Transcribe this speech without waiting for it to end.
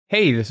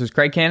Hey, this is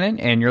Craig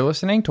Cannon, and you're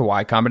listening to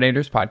Y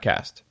Combinator's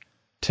podcast.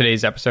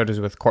 Today's episode is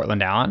with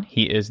Courtland Allen.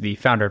 He is the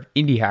founder of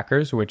Indie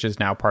Hackers, which is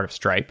now part of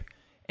Stripe.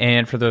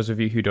 And for those of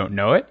you who don't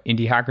know it,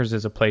 Indie Hackers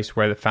is a place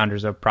where the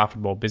founders of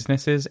profitable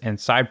businesses and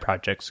side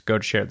projects go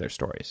to share their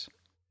stories.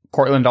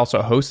 Courtland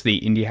also hosts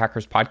the Indie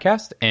Hackers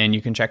podcast, and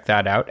you can check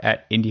that out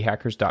at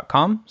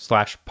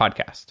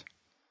indiehackers.com/podcast.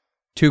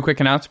 Two quick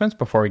announcements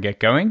before we get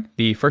going.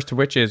 The first of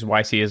which is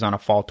YC is on a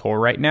fall tour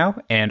right now,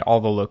 and all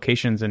the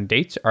locations and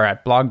dates are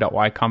at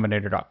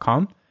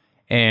blog.ycombinator.com.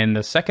 And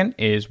the second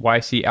is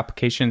YC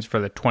applications for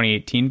the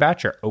 2018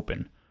 batch are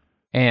open.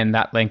 And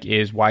that link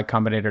is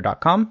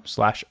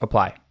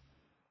ycombinator.com/apply.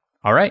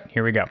 All right,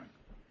 here we go.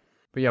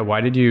 But yeah, why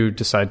did you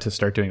decide to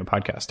start doing a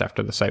podcast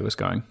after the site was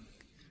going?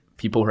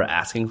 People were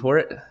asking for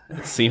it.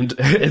 It seemed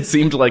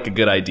like a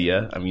good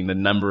idea. I mean, the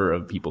number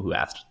of people who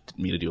asked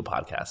me to do a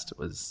podcast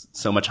was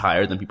so much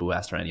higher than people who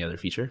asked for any other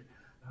feature.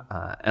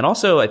 And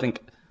also, I think,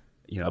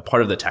 a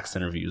part of the text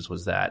interviews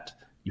was that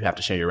you have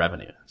to share your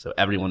revenue. So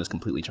everyone is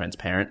completely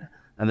transparent.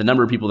 And the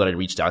number of people that I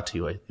reached out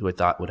to who I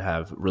thought would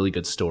have really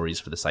good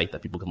stories for the site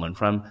that people can learn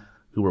from,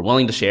 who were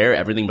willing to share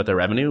everything but their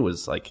revenue,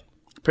 was like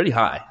pretty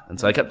high. And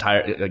so I kept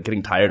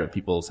getting tired of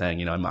people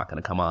saying, I'm not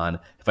going to come on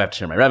if I have to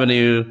share my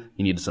revenue.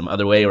 You need some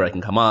other way where I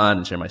can come on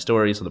and share my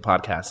story. So the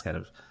podcast kind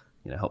of,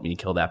 helped me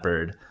kill that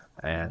bird.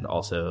 And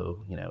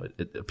also,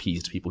 it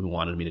appeased people who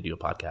wanted me to do a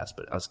podcast.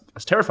 But I was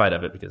terrified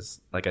of it because,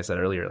 like I said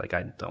earlier,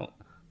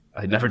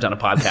 I'd never done a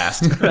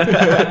podcast.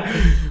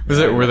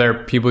 Were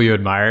there people you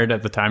admired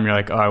at the time? You're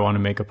like, oh, I want to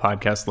make a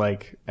podcast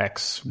like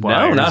X, Y,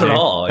 No, not at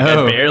all. I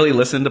barely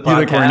listened to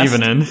podcasts. You weren't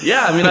even in.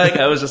 Yeah,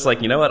 I was just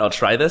like, you know what? I'll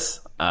try this.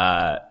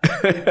 I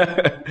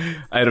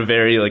had a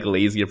very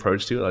lazy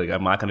approach to it.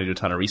 I'm not going to do a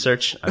ton of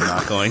research. I'm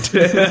not going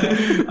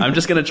to. I'm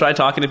just going to try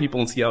talking to people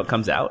and see how it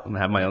comes out and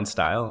have my own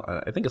style.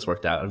 I think it's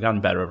worked out. I've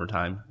gotten better over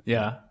time.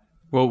 Yeah.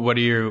 Well, what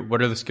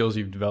are the skills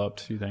you've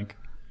developed, you think?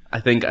 I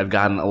think I've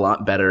gotten a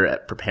lot better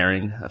at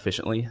preparing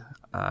efficiently.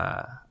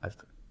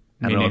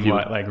 Meaning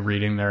what, like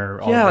reading their...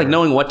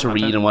 knowing what to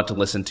content? read and what to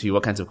listen to,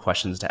 what kinds of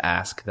questions to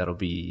ask that'll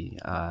be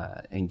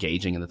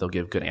engaging and that they'll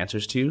give good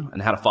answers to,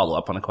 and how to follow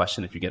up on a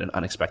question if you get an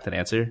unexpected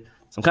answer.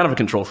 So I'm kind of a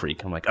control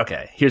freak. I'm like,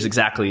 okay, here's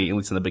exactly, at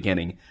least in the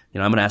beginning,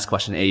 I'm going to ask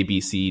question A,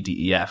 B, C,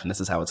 D, E, F, and this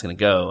is how it's going to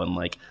go. And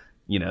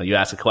you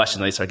ask a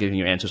question, they start giving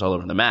you answers all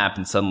over the map,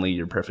 and suddenly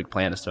your perfect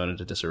plan is thrown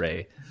into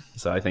disarray.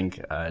 So I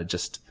think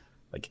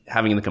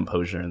having the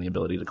composure and the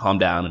ability to calm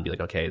down and be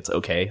like, okay, it's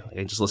okay.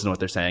 Just listen to what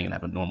they're saying and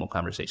have a normal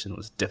conversation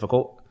was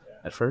difficult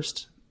at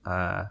first.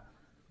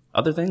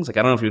 Other things, I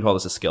don't know if you would call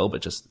this a skill,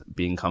 but just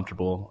being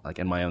comfortable,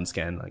 in my own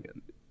skin,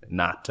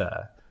 not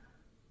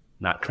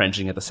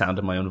cringing at the sound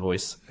of my own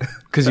voice.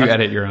 Because you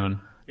edit your own.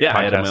 Yeah,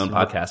 I edit my own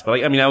podcast.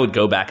 But I would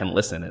go back and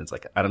listen, and it's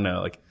I don't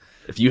know,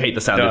 if you hate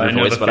the sound of your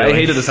voice, but I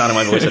hated the sound of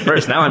my voice at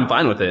first. Now I'm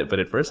fine with it. But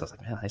at first I was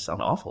like, man, I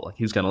sound awful.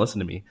 Who's going to listen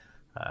to me?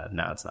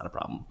 Now it's not a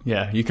problem.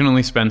 Yeah, you can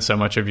only spend so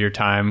much of your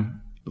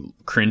time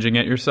cringing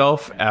at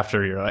yourself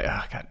after you're like,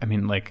 oh God.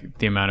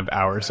 The amount of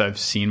hours I've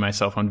seen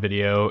myself on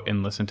video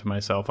and listened to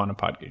myself on a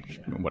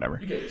podcast, whatever.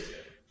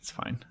 It's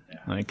fine.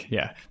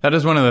 That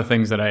is one of the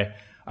things that I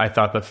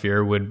thought the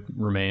fear would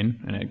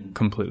remain, and it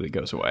completely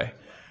goes away.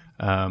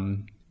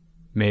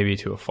 Maybe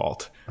to a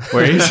fault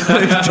where you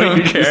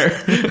don't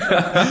care.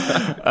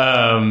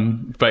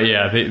 But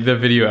yeah, the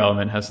video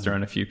element has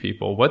thrown a few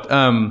people. What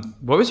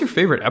was your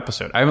favorite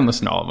episode? I haven't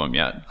listened to all of them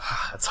yet.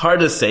 It's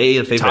hard to say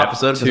a favorite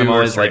episode because I'm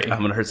always I'm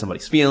going to hurt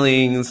somebody's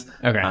feelings.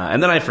 Okay.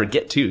 And then I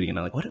forget too,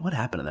 what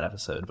happened in that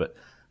episode? But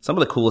some of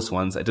the coolest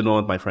ones, I did one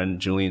with my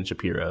friend Julian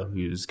Shapiro,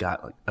 who's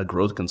got a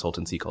growth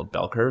consultancy called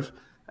Bell Curve.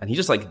 And he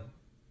just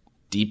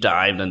deep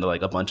dived into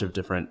a bunch of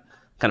different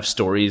kind of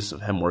stories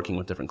of him working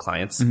with different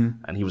clients.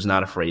 Mm-hmm. And he was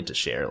not afraid to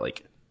share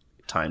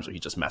times where he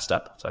just messed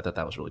up. So I thought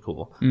that was really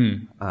cool.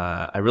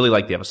 I really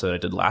liked the eepisode I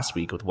did last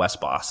week with Wes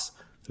Boss,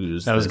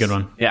 that was a good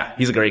one. Yeah,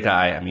 he's a great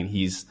guy.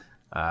 He's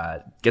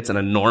gets an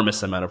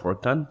enormous amount of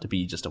work done to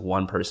be just a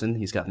one person.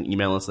 He's got an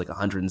email list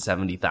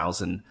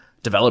 170,000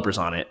 developers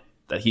on it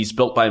that he's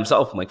built by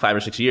himself in 5 or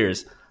 6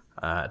 years.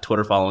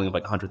 Twitter following of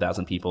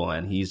 100,000 people,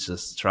 and he's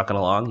just trucking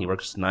along. He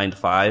works 9 to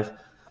 5.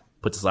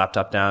 Puts his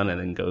laptop down and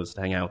then goes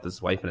to hang out with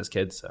his wife and his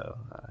kids. So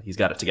he's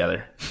got it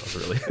together.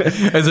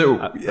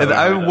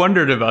 I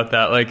wondered about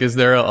that. Is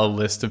there a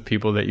list of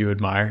people that you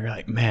admire? You're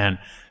like, man,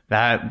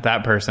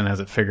 that person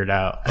has it figured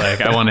out.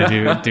 I want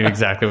to do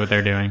exactly what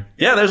they're doing.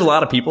 Yeah, there's a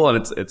lot of people,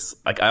 and it's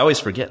I always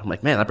forget. I'm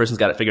like, man, that person's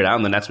got it figured out.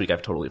 And the next week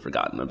I've totally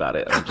forgotten about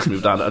it. I've just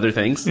moved on to other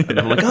things. And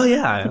I'm like, oh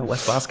yeah,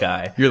 West Boss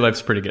guy. Your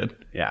life's pretty good.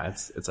 Yeah,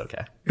 it's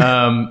okay.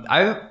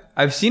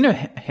 I've seen a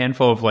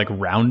handful of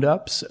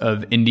roundups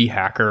of indie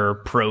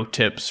hacker pro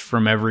tips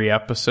from every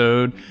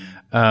episode.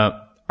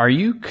 Are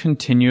you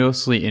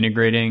continuously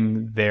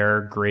integrating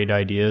their great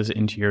ideas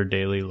into your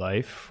daily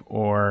life,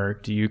 or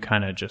do you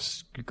kind of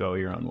just go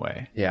your own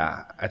way?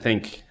 Yeah, I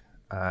think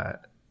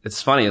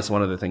it's funny. It's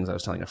one of the things I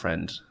was telling a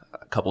friend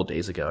a couple of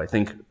days ago. I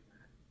think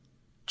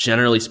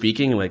generally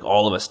speaking, like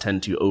all of us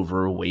tend to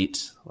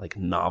overweight like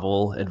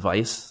novel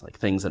advice, like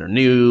things that are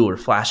new or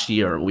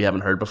flashy or we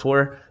haven't heard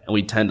before.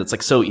 And it's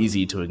like so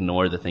easy to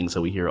ignore the things that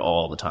we hear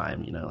all the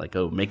time, you know, like,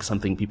 oh, make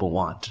something people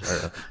want,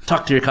 or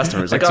talk to your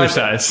customers. Like,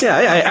 exercise.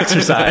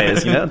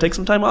 Exercise, you know, take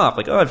some time off.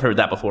 Like, oh, I've heard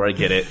that before. I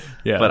get it.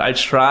 Yeah. But I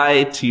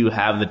try to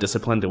have the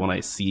discipline to, when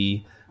I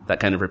see that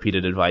kind of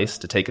repeated advice,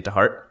 to take it to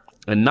heart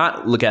and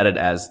not look at it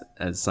as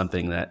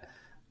something that,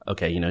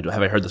 okay, you know,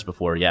 have I heard this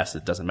before? Yes,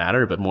 it doesn't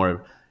matter, but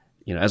more,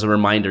 you know, as a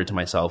reminder to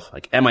myself,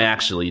 like, am I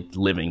actually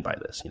living by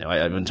this? You know,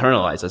 I've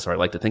internalized this, or I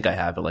like to think I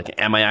have, but like,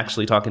 am I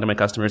actually talking to my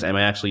customers? Am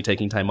I actually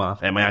taking time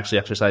off? Am I actually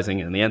exercising?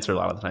 And the answer a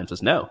lot of the times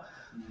is no.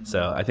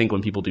 So I think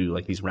when people do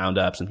like these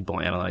roundups and people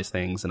analyze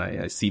things and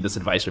I see this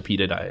advice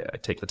repeated, I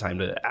take the time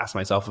to ask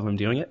myself if I'm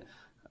doing it.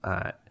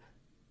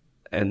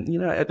 And,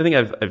 you know, I think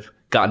I've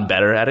gotten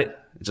better at it.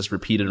 Just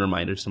repeated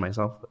reminders to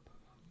myself.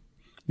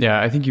 Yeah,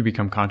 I think you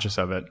become conscious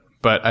of it.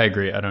 But I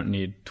agree. I don't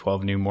need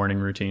 12 new morning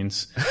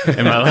routines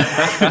in my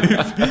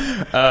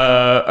life.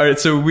 All right.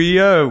 So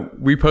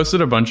we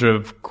posted a bunch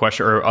of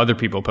questions, or other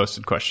people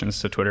posted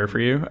questions to Twitter for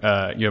you.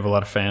 You have a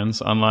lot of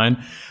fans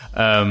online.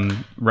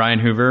 Ryan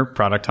Hoover,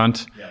 Product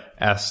Hunt,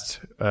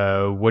 asked,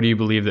 what do you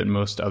believe that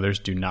most others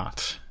do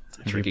not? It's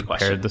a tricky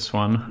question. This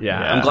one.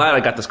 Yeah. I'm glad I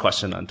got this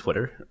question on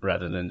Twitter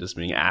rather than just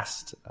being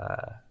asked,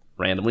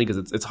 randomly,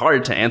 because it's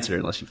hard to answer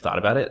unless you've thought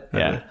about it.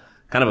 Yeah.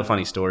 Kind of a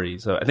funny story.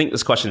 So I think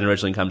this question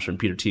originally comes from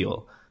Peter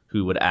Thiel,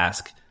 who would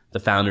ask the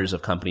founders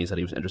of companies that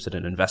he was interested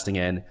in investing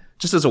in,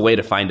 just as a way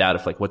to find out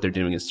if like what they're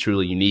doing is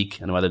truly unique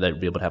and whether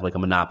they'd be able to have like a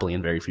monopoly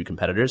and very few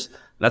competitors. And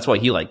that's why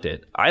he liked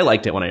it. I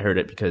liked it when I heard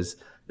it because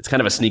it's kind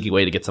of a sneaky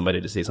way to get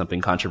somebody to say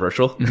something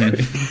controversial.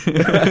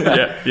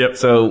 Yep.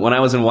 So when I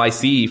was in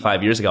YC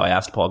 5 years ago, I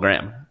asked Paul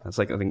Graham. It's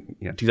like, I think,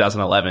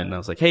 2011. And I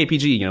was like, hey,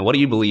 PG, what do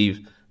you believe?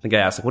 I think I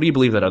asked, like, what do you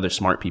believe that other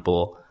smart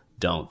people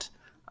don't?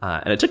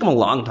 And it took him a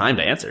long time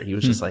to answer. He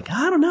was just like,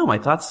 I don't know. My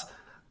thoughts,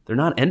 they're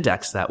not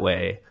indexed that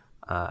way.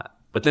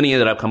 But then he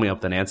ended up coming up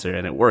with an answer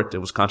and it worked. It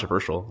was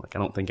controversial. Like, I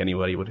don't think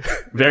anybody would,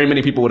 very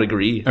many people would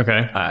agree.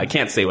 Okay. I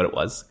can't say what it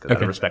was because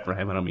out of respect for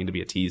him. I don't mean to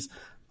be a tease,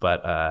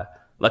 but,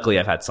 luckily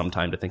I've had some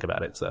time to think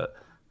about it. So,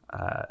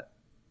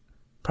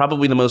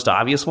 probably the most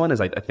obvious one is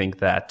I think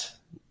that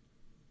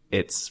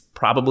it's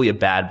probably a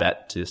bad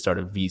bet to start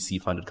a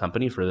VC funded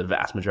company for the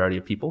vast majority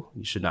of people.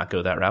 You should not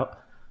go that route.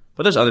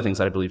 But there's other things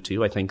that I believe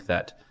too. I think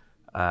that,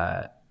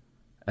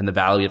 and the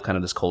value of kind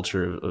of this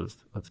culture of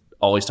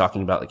always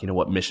talking about like,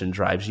 what mission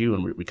drives you.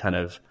 And we kind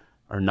of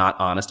are not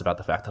honest about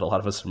the fact that a lot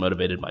of us are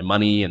motivated by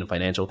money and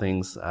financial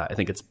things. I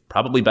think it's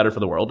probably better for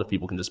the world if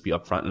people can just be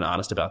upfront and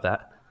honest about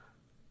that.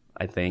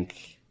 I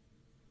think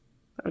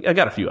I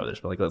got a few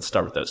others, but like, let's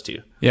start with those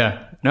two.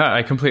 Yeah, no,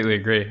 I completely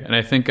agree. And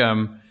I think,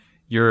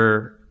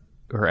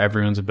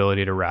 everyone's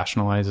ability to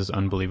rationalize is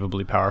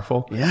unbelievably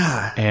powerful.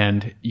 Yeah.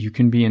 And you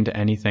can be into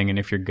anything. And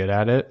if you're good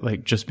at it,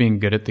 like just being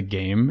good at the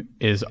game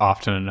is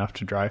often enough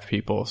to drive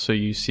people. So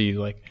you see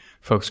like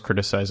folks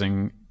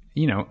criticizing,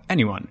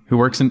 anyone who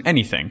works in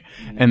anything.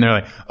 And they're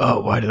like,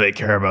 oh, why do they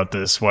care about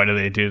this? Why do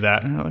they do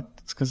that? And I'm like,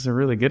 it's because they're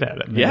really good at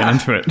it. They get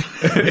into it.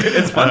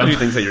 It's fun to do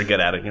things that you're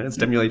good at. It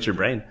stimulates your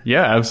brain.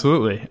 Yeah,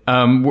 absolutely.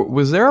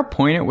 Was there a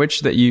point at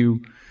which that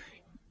you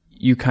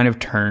kind of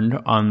turned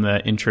on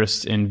the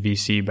interest in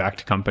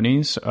VC-backed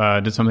companies?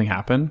 Did something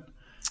happen?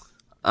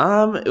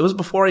 It was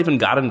before I even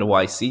got into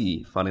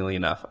YC, funnily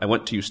enough. I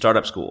went to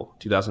startup school,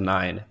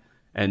 2009,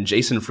 and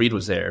Jason Fried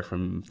was there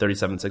from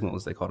 37 Signal,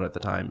 as they called it at the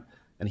time.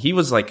 And he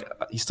was like,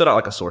 he stood out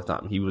like a sore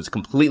thumb. He was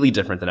completely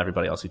different than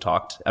everybody else who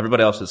talked.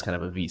 Everybody else was kind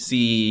of a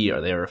VC, or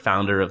they were a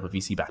founder of a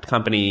VC-backed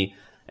company.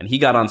 And he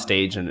got on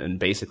stage and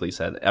basically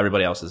said,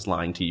 everybody else is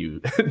lying to you.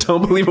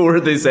 Don't believe a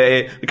word they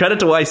say. Credit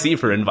to YC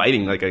for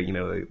inviting like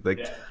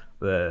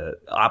the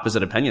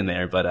opposite opinion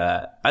there. But,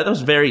 I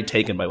was very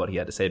taken by what he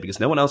had to say because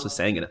no one else was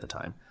saying it at the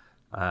time.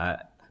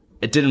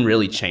 It didn't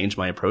really change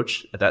my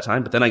approach at that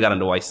time. But then I got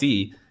into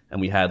YC and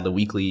we had the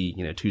weekly,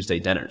 Tuesday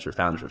dinners where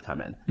founders would come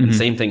in. And the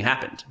same thing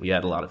happened. We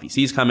had a lot of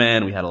VCs come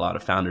in. We had a lot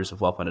of founders of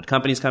well-funded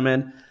companies come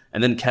in.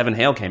 And then Kevin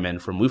Hale came in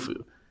from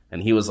Wufoo.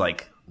 And he was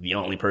like the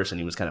only person.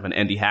 He was kind of an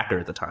indie hacker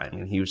at the time.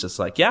 And he was just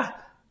like, yeah,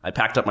 I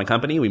packed up my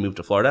company. We moved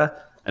to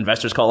Florida.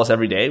 Investors call us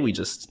every day. We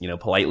just,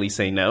 politely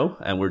say no.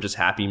 And we're just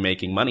happy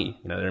making money.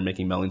 They're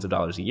making millions of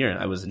dollars a year. And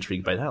I was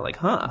intrigued by that. Like,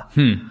 huh.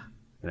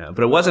 But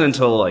it wasn't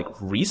until like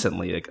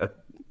recently,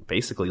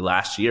 basically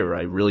last year, where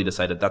I really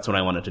decided that's what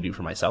I wanted to do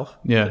for myself.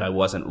 Yeah. That I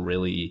wasn't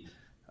really,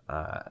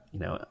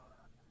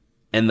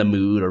 in the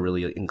mood or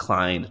really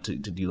inclined to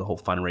do the whole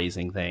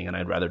fundraising thing. And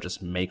I'd rather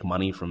just make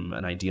money from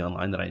an idea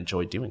online that I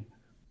enjoyed doing.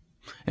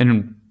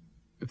 And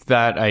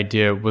that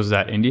idea, was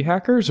that Indie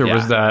Hackers or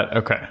was that,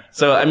 okay.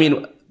 So,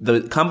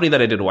 the company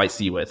that I did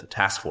YC with,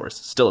 Task Force,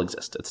 still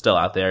exists. It's still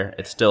out there.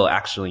 It still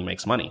actually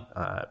makes money,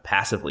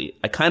 passively.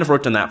 I kind of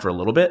worked on that for a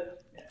little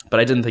bit, but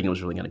I didn't think it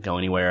was really going to go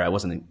anywhere. I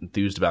wasn't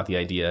enthused about the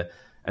idea.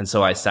 And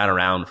so I sat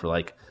around for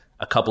like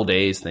a couple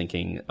days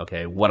thinking,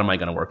 okay, what am I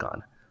going to work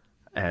on?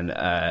 And,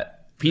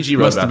 PG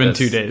wrote Must about have been this.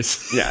 2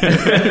 days. Yeah.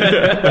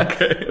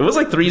 It was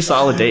like 3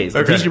 solid days.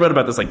 Okay. PG wrote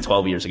about this like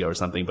 12 years ago or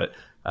something, but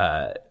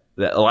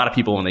that a lot of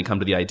people, when they come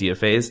to the idea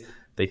phase,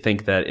 they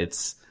think that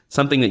it's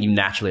something that you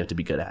naturally have to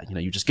be good at.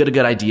 You just get a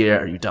good idea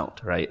or you don't,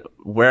 right?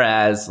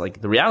 Whereas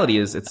like the reality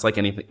is it's like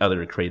any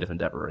other creative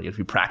endeavor, right? If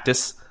you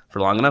practice for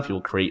long enough,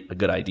 you'll create a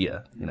good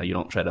idea. You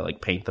don't try to like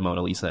paint the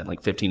Mona Lisa in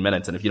like 15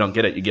 minutes. And if you don't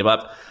get it, you give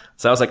up.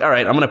 So I was like, all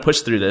right, I'm going to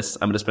push through this.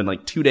 I'm going to spend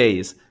like 2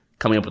 days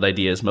coming up with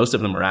ideas. Most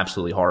of them are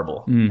absolutely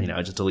horrible.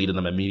 I just deleted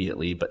them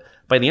immediately. But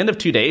by the end of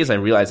 2 days, I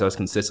realized I was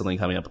consistently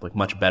coming up with like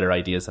much better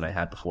ideas than I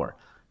had before.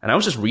 And I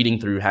was just reading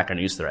through Hacker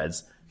News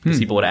threads because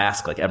people would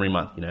ask like every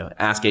month,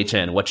 ask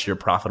HN, what's your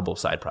profitable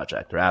side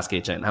project? Or ask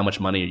HN, how much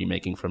money are you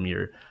making from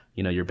your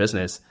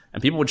business?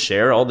 And people would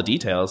share all the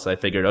details. So I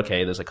figured,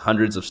 okay, there's like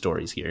hundreds of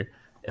stories here.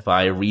 If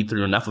I read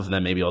through enough of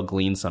them, maybe I'll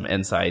glean some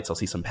insights. I'll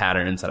see some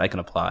patterns that I can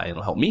apply, and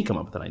it'll help me come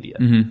up with an idea.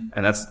 And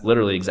that's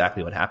literally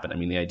exactly what happened. I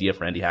mean, the idea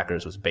for Indie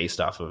Hackers was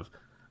based off of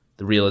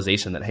the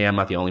realization that, hey, I'm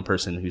not the only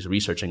person who's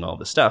researching all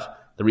this stuff.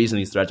 The reason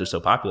these threads are so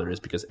popular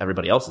is because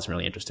everybody else is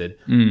really interested.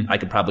 I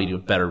could probably do a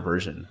better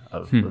version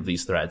of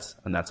these threads,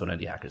 and that's what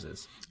Indie Hackers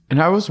is.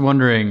 And I was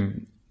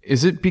wondering,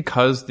 is it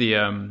because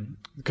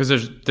because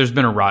there's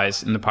been a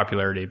rise in the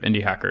popularity of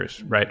indie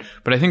hackers, right?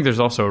 But I think there's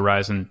also a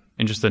rise in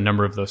just the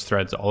number of those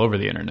threads all over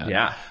the internet.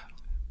 Yeah.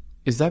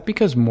 Is that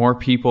because more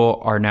people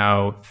are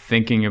now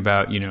thinking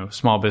about,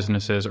 small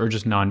businesses or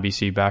just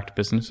non-VC backed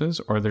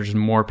businesses, or there's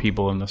more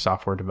people in the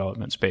software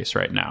development space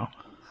right now?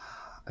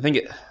 I think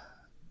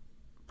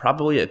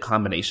probably a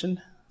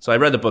combination. So I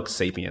read the book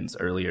Sapiens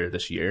earlier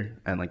this year,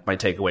 and like my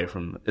takeaway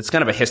from it's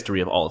kind of a history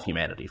of all of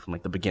humanity from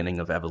like the beginning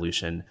of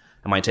evolution.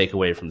 And my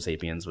takeaway from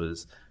Sapiens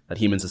was that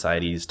human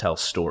societies tell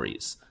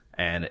stories,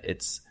 and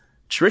it's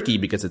tricky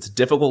because it's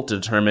difficult to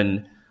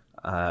determine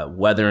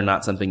whether or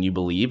not something you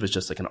believe is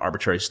just like an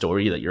arbitrary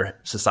story that your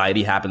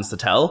society happens to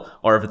tell,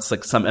 or if it's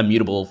like some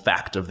immutable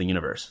fact of the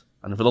universe.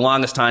 And for the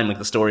longest time, like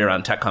the story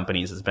around tech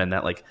companies has been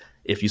that like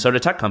if you start a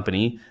tech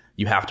company,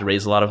 you have to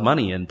raise a lot of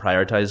money and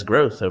prioritize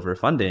growth over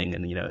funding,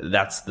 and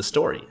that's the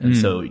story. And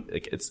so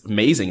like, it's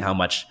amazing how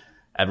much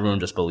everyone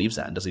just believes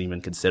that and doesn't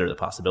even consider the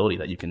possibility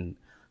that you can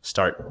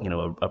start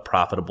a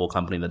profitable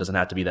company that doesn't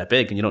have to be that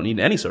big, and you don't need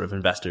any sort of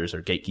investors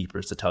or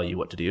gatekeepers to tell you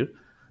what to do.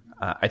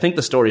 I think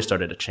the story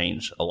started to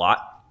change a lot.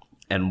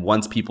 And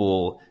once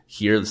people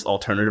hear this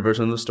alternative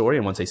version of the story,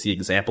 and once they see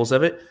examples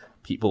of it,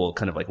 people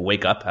kind of like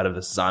wake up out of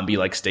this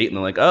zombie-like state, and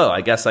they're like, oh,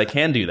 I guess I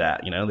can do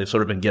that. They've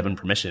sort of been given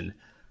permission.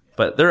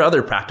 But there are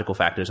other practical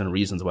factors and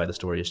reasons why the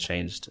story has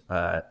changed.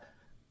 A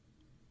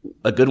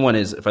good one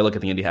is, if I look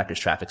at the Indie Hackers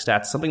traffic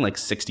stats, something like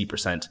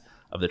 60%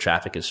 of the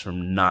traffic is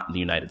from not the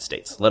United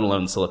States, let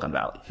alone Silicon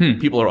Valley.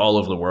 People are all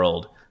over the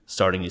world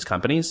starting these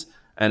companies.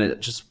 And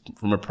it just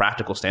from a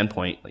practical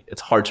standpoint, like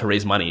it's hard to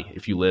raise money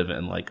if you live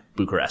in like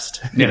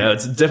Bucharest.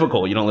 It's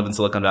difficult. You don't live in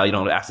Silicon Valley. You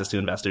don't have access to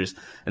investors.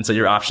 And so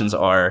your options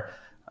are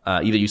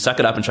either you suck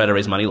it up and try to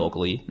raise money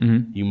locally,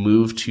 you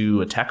move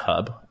to a tech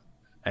hub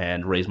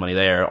and raise money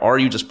there, or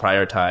you just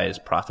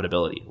prioritize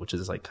profitability, which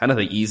is like kind of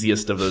the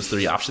easiest of those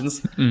three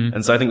options.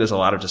 And so I think there's a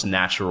lot of just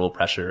natural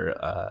pressure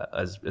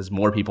as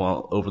more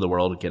people over the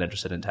world get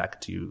interested in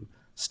tech to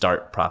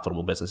start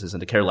profitable businesses and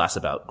to care less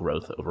about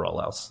growth over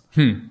all else.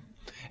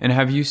 And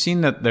have you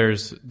seen that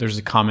there's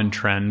a common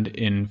trend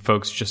in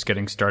folks just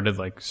getting started,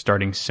 like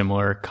starting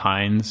similar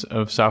kinds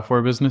of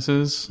software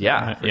businesses?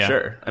 Yeah, for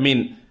sure. I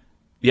mean,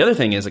 the other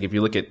thing is like if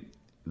you look at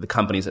the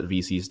companies that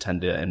VCs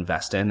tend to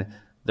invest in,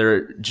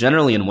 they're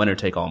generally in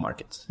winner-take-all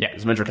markets. Yeah.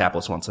 Because venture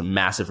capitalists wants a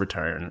massive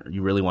return.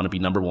 You really want to be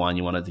number one.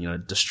 You want to,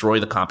 destroy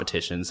the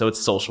competition. So it's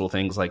social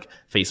things like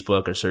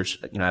Facebook or search,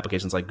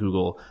 applications like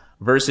Google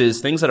versus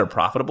things that are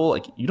profitable.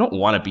 Like you don't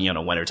want to be in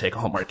a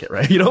winner-take-all market,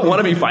 right? You don't want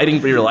to be fighting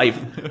for your life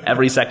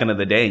every second of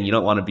the day. And you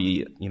don't want to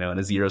be, in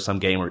a zero-sum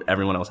game where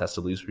everyone else has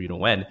to lose for you to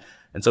win.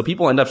 And so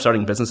people end up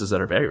starting businesses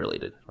that are very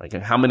related. Like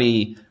how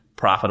many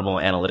profitable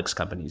analytics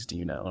companies do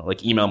you know?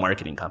 Like email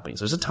marketing companies.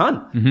 There's a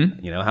ton.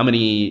 How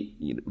many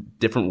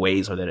different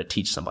ways are there to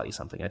teach somebody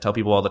something? I tell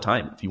people all the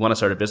time, if you want to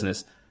start a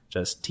business,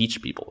 just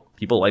teach people.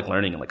 People like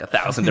learning in like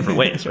 1,000 different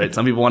ways, right?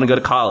 Some people want to go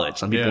to college.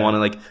 Some people want to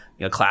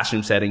like,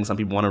 classroom settings. Some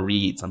people want to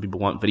read. Some people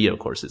want video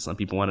courses. Some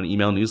people want an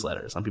email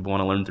newsletter. Some people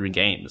want to learn through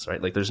games,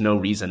 right? Like there's no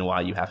reason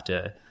why you have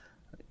to,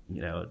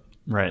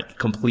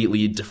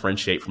 completely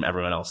differentiate from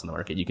everyone else in the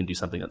market. You can do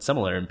something that's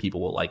similar and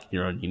people will like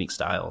your own unique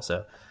style.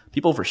 So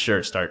people for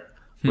sure start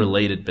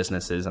related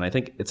businesses. And I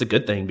think it's a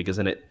good thing because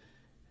then it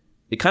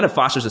kind of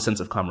fosters a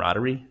sense of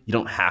camaraderie. You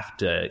don't have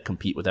to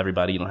compete with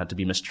everybody. You don't have to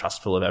be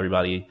mistrustful of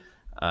everybody.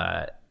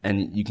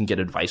 And you can get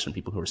advice from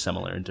people who are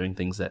similar and doing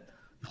things that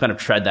kind of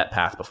tread that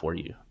path before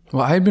you.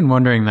 Well, I had been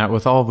wondering that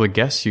with all of the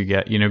guests you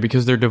get,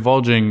 because they're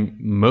divulging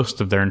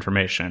most of their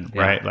information,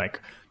 right? Like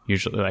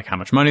usually like how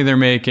much money they're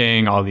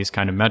making, all these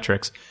kind of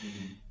metrics.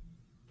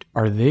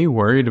 Are they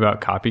worried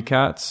about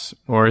copycats,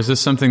 or is this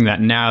something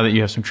that now that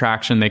you have some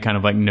traction, they kind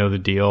of like know the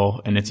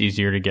deal and it's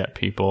easier to get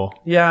people?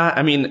 Yeah.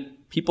 I mean,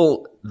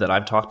 people that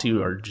I've talked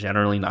to are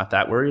generally not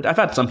that worried. I've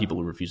had some people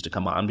who refuse to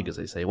come on because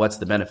they say, what's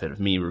the benefit of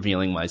me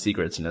revealing my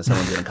secrets? You know,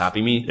 someone's going to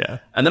copy me. Yeah.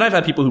 And then I've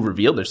had people who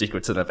revealed their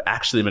secrets that have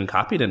actually been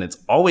copied, and it's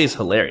always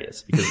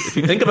hilarious because if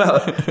you think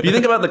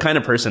about the kind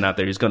of person out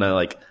there who's going to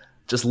like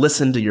just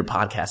listen to your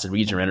podcast and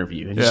read your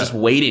interview and just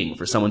waiting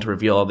for someone to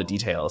reveal all the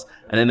details,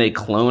 and then they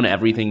clone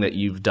everything that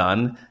you've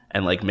done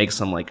and like make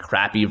some like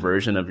crappy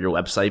version of your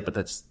website, but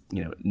that's,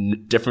 you know,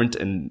 different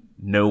in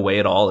no way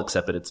at all,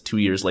 except that it's 2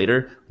 years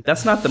later.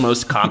 That's not the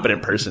most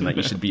competent person that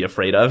you should be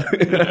afraid of.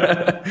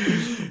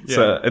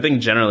 So I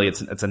think generally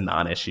it's a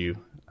non-issue,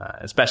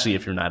 especially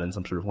if you're not in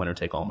some sort of winner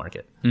take all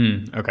market.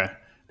 Okay.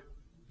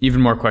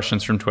 Even more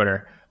questions from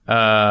Twitter.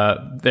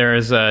 There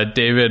is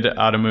David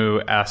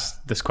Adamu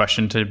asked this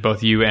question to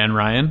both you and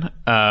Ryan,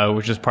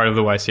 which is part of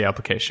the YC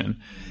application.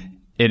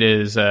 It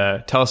is,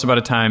 tell us about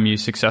a time you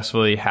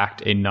successfully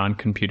hacked a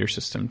non-computer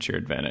system to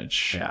your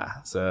advantage.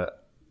 Yeah, so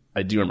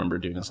I do remember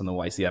doing this on the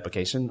YC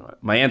application.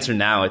 My answer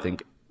now, I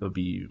think, would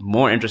be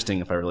more interesting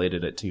if I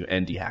related it to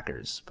Indie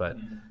Hackers. But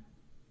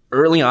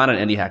early on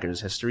in Indie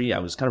Hackers history, I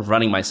was kind of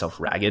running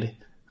myself ragged.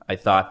 I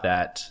thought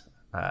that,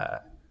 I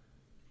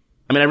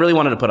really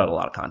wanted to put out a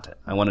lot of content.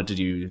 I wanted to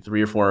do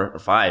 3 or 4 or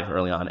 5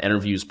 early on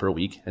interviews per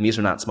week. And these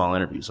are not small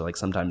interviews. So like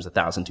sometimes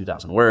 1,000,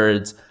 2,000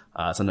 words.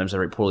 Sometimes they're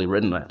very poorly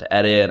written. I have to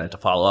edit. I have to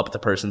follow up with the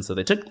person. So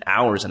they took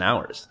hours and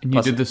hours. And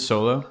you did this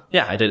solo?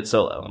 Yeah, I did it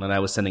solo. And then I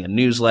was sending a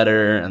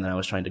newsletter, and then I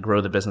was trying to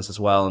grow the business as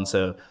well. And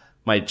so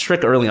my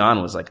trick early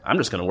on was like, I'm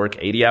just going to work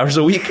 80 hours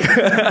a week.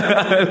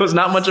 It was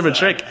not much of a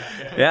trick.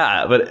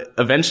 Yeah. But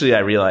eventually I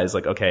realized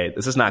like, okay,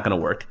 this is not going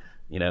to work.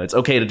 You know, it's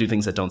okay to do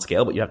things that don't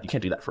scale, but you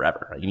can't do that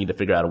forever. Right? You need to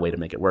figure out a way to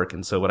make it work.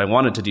 And so what I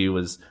wanted to do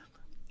was,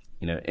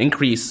 you know,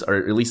 increase or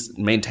at least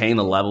maintain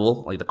the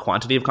level, like the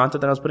quantity of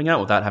content that I was putting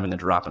out without having a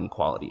drop in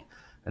quality.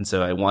 And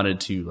so I wanted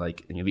to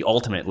like, you know, the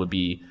ultimate would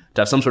be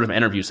to have some sort of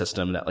interview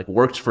system that like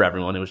worked for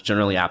everyone. It was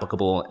generally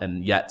applicable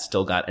and yet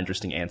still got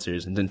interesting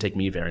answers and didn't take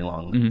me very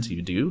long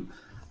to do.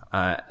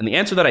 And the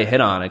answer that I hit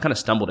on, I kind of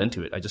stumbled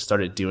into it. I just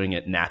started doing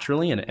it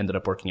naturally and it ended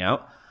up working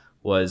out.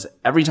 Was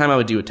every time I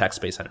would do a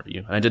text-based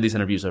interview, and I did these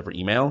interviews over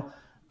email,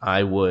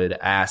 I would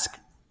ask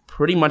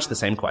pretty much the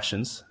same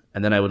questions,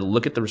 and then I would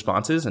look at the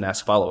responses and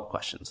ask follow-up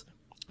questions.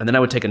 And then I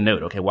would take a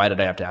note, okay, why did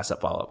I have to ask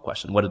that follow-up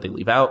question? What did they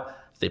leave out?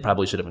 They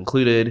probably should have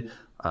included.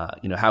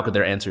 You know, how could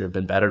their answer have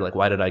been better? Like,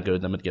 why did I go to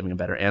them with giving a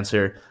better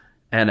answer?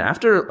 And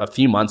after a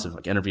few months of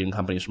like interviewing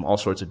companies from all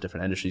sorts of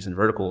different industries and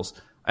verticals,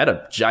 I had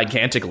a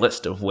gigantic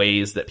list of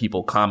ways that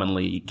people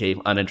commonly gave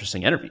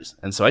uninteresting interviews.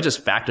 And so I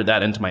just factored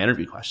that into my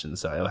interview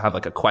questions. So I would have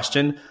like a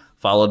question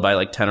followed by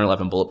like 10 or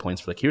 11 bullet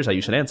points for like, here's how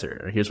you should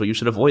answer, or here's what you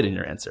should avoid in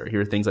your answer.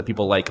 Here are things that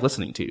people like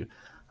listening to.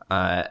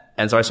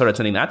 And so I started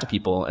sending that to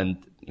people, and,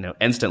 you know,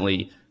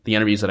 instantly the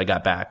interviews that I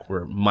got back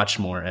were much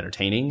more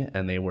entertaining,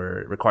 and they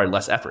required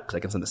less effort because I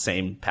can send the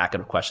same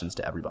packet of questions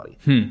to everybody.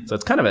 So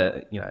it's kind of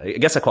a, you know, I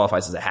guess that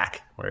qualifies as a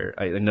hack where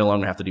I no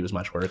longer have to do as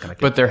much work. And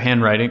but they're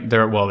handwriting,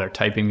 they're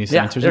typing these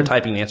answers. They're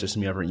typing the answers to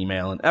me over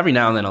email, and every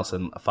now and then I'll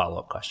send a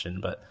follow-up question,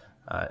 but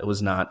it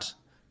was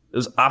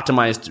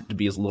optimized to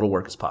be as little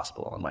work as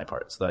possible on my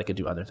part so that I could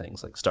do other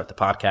things like start the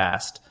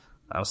podcast.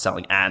 I was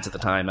selling ads at the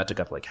time. That took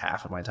up like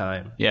half of my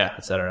time,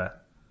 et cetera.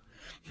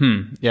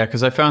 Yeah,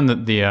 because I found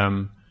that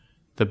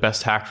the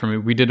best hack for me,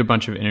 we did a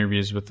bunch of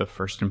interviews with the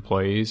first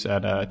employees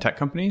at tech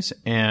companies,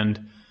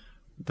 and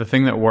the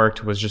thing that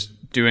worked was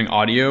just doing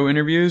audio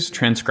interviews,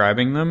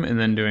 transcribing them, and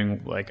then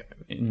doing like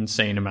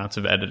insane amounts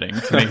of editing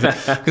to make them.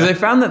 Because I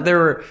found that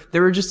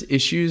there were just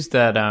issues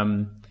that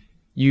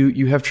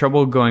you have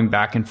trouble going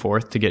back and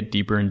forth to get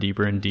deeper and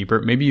deeper and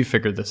deeper. Maybe you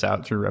figured this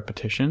out through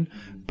repetition,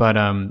 but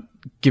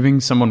giving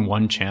someone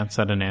one chance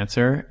at an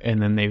answer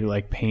and then they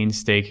like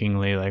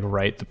painstakingly like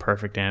write the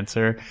perfect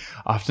answer,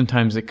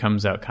 oftentimes it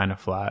comes out kind of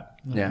flat.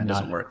 Yeah, it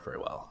doesn't work very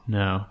well.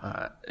 No.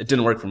 It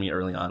didn't work for me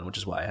early on, which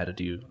is why I had to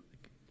do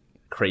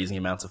crazy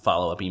amounts of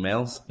follow-up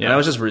emails. Yeah. And I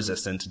was just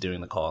resistant to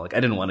doing the call. Like, I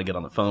didn't want to get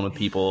on the phone with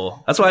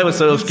people. That's why I was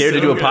so scared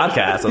to do a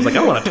podcast. I was like,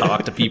 I want to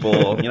talk to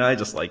people. You know, I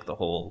just like the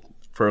whole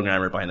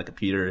programmer behind the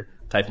computer,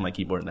 type on my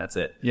keyboard, and that's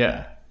it.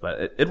 Yeah.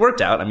 But it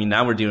worked out. I mean,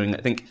 now we're doing,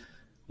 I think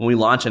when we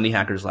launched Indie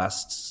Hackers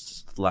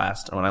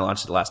when I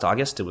launched it last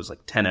August, it was like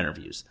 10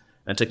 interviews.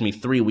 And it took me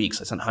 3 weeks.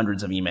 I sent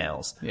hundreds of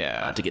emails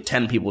to get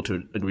 10 people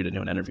to agree to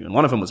do an interview. And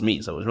one of them was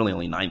me. So it was really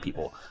only 9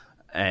 people.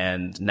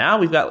 And now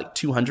we've got like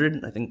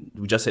 200. I think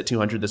we just hit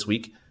 200 this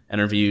week.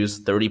 Interviews,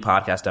 30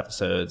 podcast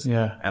episodes.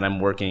 Yeah. And I'm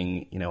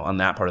working, you know, on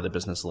that part of the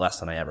business less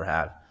than I ever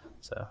have.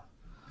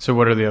 So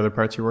what are the other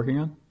parts you're working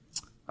on?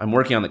 I'm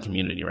working on the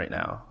community right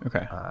now.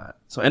 Okay.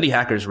 So Indie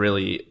Hackers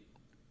really,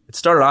 it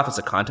started off as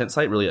a content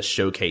site, really a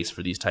showcase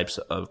for these types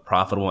of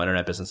profitable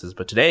internet businesses.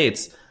 But today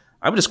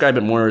I would describe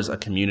it more as a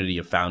community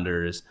of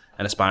founders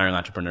and aspiring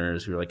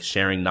entrepreneurs who are like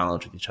sharing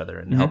knowledge with each other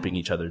and helping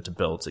each other to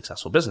build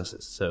successful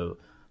businesses. So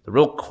the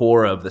real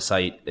core of the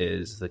site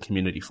is the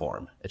community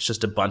forum. It's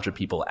just a bunch of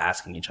people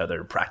asking each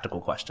other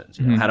practical questions.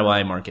 You know, how do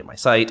I market my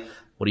site?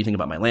 What do you think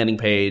about my landing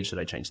page? Should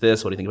I change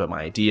this? What do you think about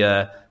my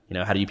idea? You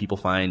know, how do you people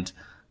find,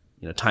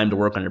 you know, time to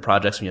work on your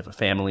projects when you have a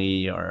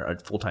family or a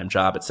full-time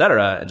job, et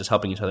cetera, and just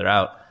helping each other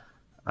out.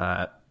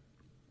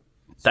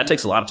 That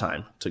takes a lot of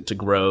time to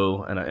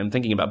grow. And I'm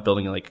thinking about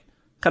building like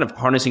kind of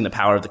harnessing the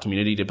power of the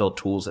community to build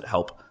tools that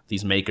help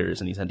these makers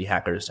and these indie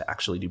hackers to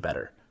actually do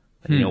better.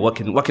 You know, what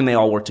can they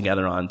all work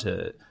together on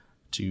to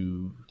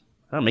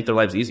I don't know, make their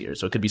lives easier?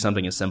 So it could be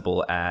something as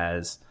simple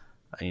as,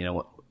 you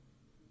know,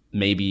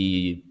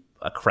 maybe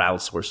a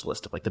crowdsourced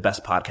list of like the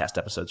best podcast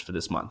episodes for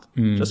this month.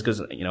 Just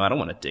because, you know, I don't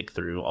want to dig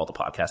through all the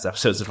podcast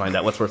episodes to find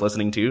out what's worth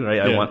listening to, right?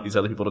 I want these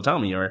other people to tell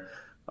me, or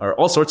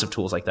all sorts of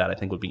tools like that I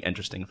think would be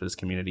interesting for this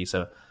community.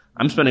 So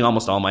I'm spending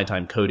almost all my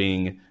time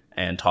coding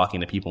and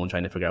talking to people and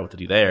trying to figure out what to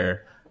do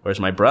there. Whereas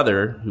my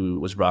brother, who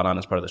was brought on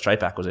as part of the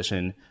Stripe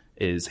acquisition,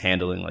 is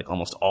handling like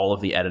almost all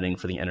of the editing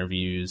for the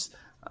interviews,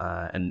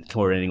 and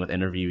coordinating with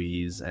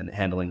interviewees and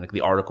handling like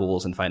the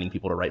articles and finding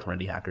people to write for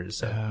indie hackers.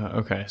 So.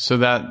 Okay. So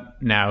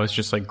that now is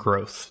just like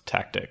growth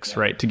tactics,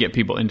 right? To get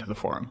people into the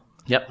forum.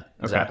 Yep,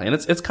 exactly. Okay.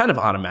 And it's kind of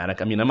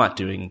automatic. I mean, I'm not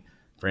doing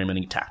very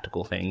many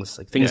tactical things.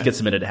 Like things get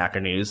submitted to Hacker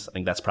News. I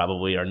think that's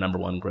probably our number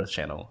one growth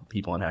channel.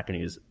 People on Hacker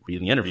News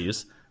reading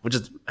interviews, which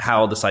is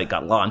how the site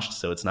got launched.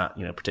 So it's not,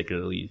 you know,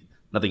 particularly,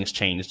 nothing has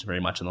changed very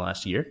much in the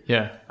last year.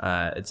 Yeah.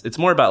 It's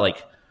more about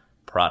like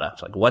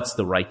product, like what's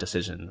the right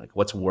decision, like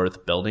what's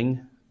worth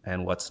building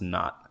and what's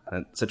not.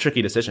 And it's a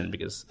tricky decision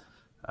because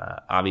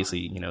obviously,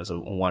 you know, as a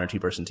 1 or 2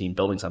 person team,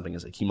 building something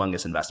is a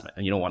humongous investment,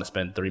 and you don't want to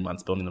spend 3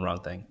 months building the wrong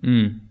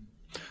thing.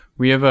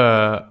 We have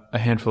a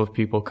handful of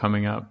people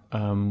coming up.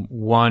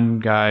 One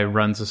guy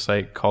runs a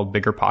site called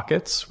Bigger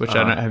Pockets, which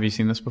I don't have you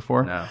seen this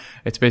before? No.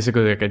 It's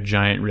basically like a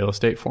giant real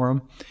estate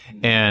forum,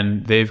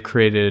 and they've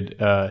created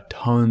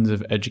tons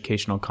of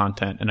educational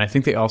content. And I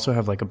think they also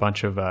have like a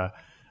bunch of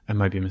I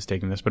might be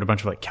mistaking this, but a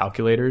bunch of like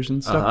calculators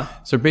and stuff.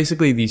 So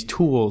basically these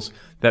tools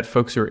that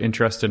folks who are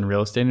interested in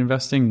real estate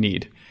investing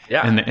need.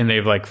 Yeah. And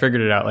they've like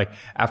figured it out. Like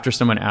after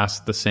someone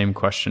asked the same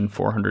question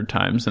 400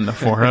 times in the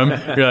forum,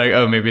 you're like,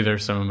 oh, maybe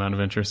there's some amount of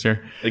interest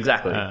here.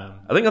 Exactly. I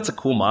think that's a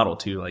cool model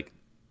too. Like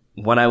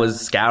when I was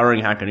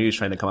scouring Hacker News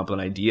trying to come up with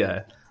an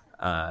idea,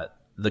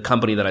 the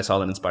company that I saw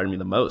that inspired me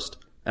the most,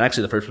 and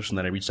actually the first person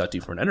that I reached out to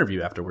for an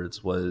interview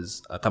afterwards,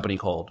 was a company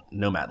called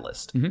Nomad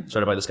List,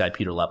 started by this guy,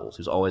 Peter Levels,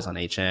 who's always on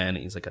HN.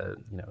 He's like a,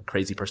 you know,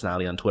 crazy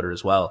personality on Twitter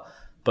as well.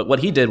 But what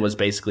he did was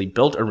basically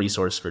built a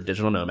resource for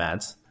digital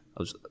nomads. It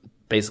was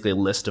basically a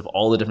list of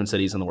all the different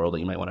cities in the world that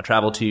you might want to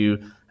travel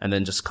to, and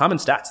then just common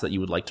stats that you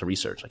would like to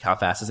research, like how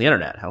fast is the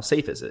internet, how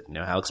safe is it, you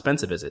know, how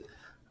expensive is it.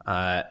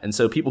 And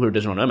so people who are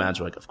digital nomads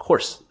are like, of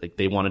course, like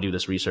they want to do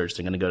this research.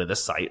 They're going to go to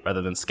this site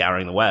rather than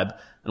scouring the web.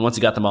 And once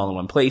he got them all in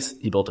one place,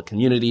 he built a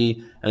community,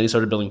 and then he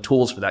started building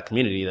tools for that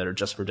community that are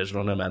just for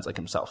digital nomads like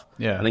himself.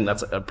 Yeah. I think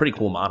that's a pretty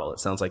cool model. It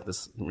sounds like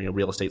this, you know,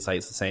 real estate site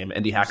is the same.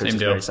 Indie Hackers is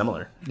very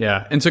similar.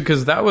 Yeah. And so,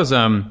 cause that was,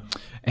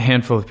 a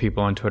handful of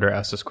people on Twitter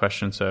asked this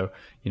question. So,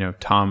 you know,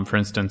 Tom, for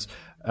instance,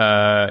 you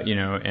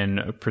know, and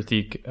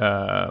Pratik,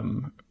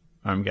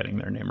 I'm getting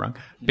their name wrong.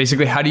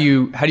 Basically, how do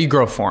you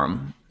grow a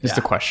forum is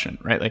the question,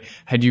 right? Like,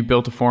 had you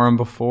built a forum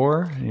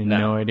before?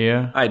 No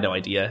idea? I had no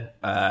idea.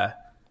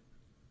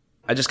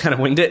 I just kind of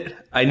winged it.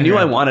 I knew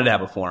I wanted to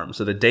have a forum.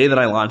 So the day that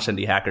I launched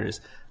Indie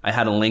Hackers, I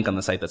had a link on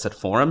the site that said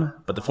forum,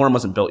 but the forum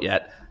wasn't built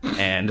yet.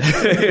 And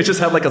it just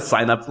had like a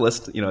sign up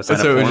list, you know, a sign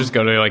up So it form. would just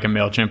go to like a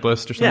MailChimp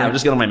list or something? Yeah, I would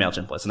just get on my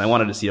MailChimp list. And I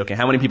wanted to see, okay,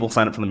 how many people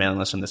sign up for the mailing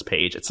list on this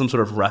page? It's some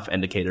sort of rough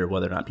indicator of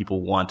whether or not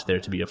people want there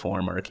to be a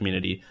forum or a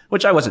community,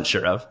 which I wasn't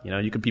sure of. You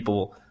know,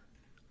 people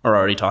are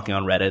already talking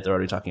on Reddit. They're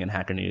already talking in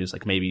Hacker News.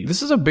 Like maybe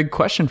this is a big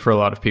question for a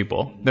lot of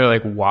people. They're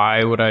like,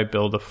 why would I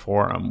build a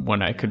forum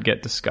when I could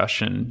get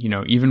discussion, you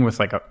know, even with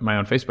like my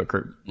own Facebook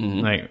group?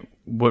 Like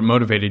what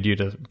motivated you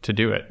to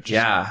do it?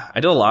 I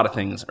did a lot of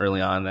things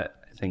early on that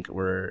I think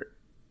were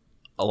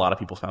a lot of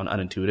people found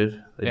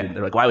unintuitive.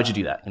 They're like, why would you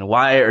do that? You know,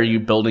 why are you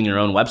building your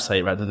own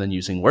website rather than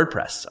using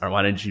WordPress? Or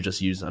why didn't you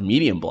just use a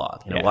Medium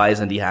blog? You know, why is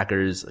Indie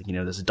Hackers, you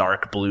know, this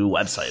dark blue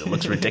website? It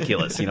looks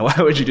ridiculous. You know, why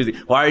would you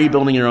do why are you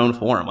building your own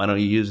forum? Why don't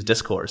you use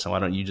Discourse? And why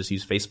don't you just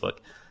use Facebook?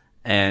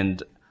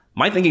 And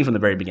my thinking from the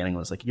very beginning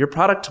was like, your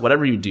product,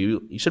 whatever you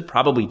do, you should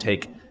probably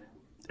take,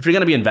 if you're going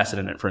to be invested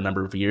in it for a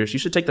number of years, you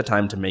should take the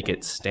time to make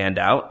it stand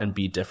out and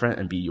be different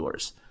and be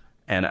yours.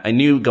 And I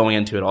knew going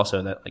into it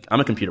also that like,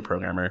 I'm a computer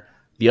programmer.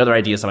 The other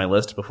ideas on my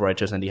list before I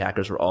chose Indie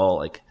Hackers were all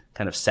like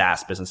kind of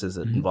SaaS businesses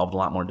that involved a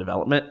lot more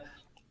development.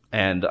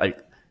 And I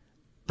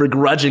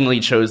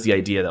begrudgingly chose the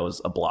idea that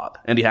was a blog.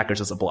 Indie Hackers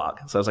is a blog.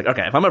 So I was like,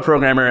 okay, if I'm a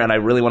programmer and I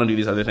really want to do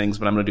these other things,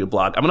 but I'm going to do a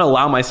blog, I'm going to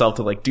allow myself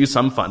to like do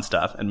some fun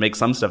stuff and make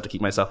some stuff to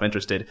keep myself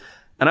interested.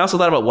 And I also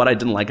thought about what I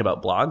didn't like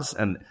about blogs.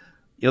 And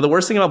you know, the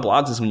worst thing about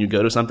blogs is when you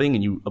go to something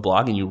and a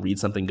blog and you read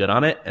something good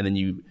on it, and then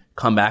you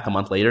come back a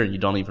month later and you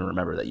don't even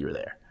remember that you were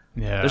there.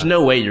 Yeah. There's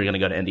no way you're going to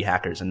go to Indie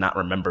Hackers and not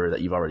remember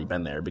that you've already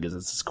been there because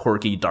it's this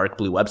quirky, dark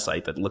blue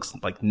website that looks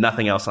like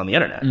nothing else on the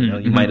internet. You know,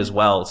 you might as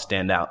well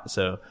stand out.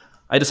 So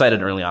I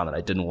decided early on that I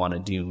didn't want to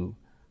do,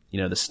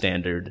 you know, the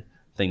standard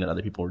thing that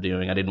other people were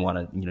doing. I didn't want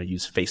to, you know,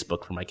 use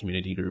Facebook for my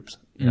community groups.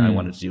 You know, I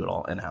wanted to do it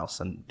all in-house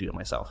and do it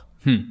myself.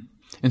 And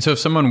so if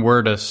someone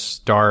were to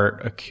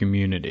start a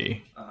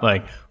community,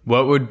 like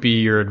what would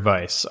be your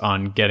advice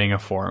on getting a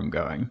forum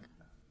going?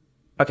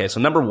 Okay, so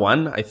number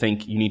one, I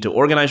think you need to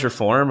organize your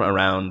forum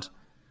around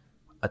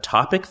a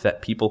topic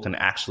that people can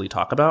actually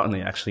talk about and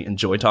they actually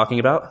enjoy talking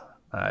about.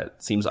 It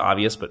seems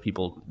obvious, but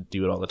people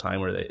do it all the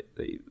time where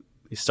they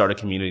start a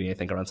community, I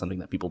think, around something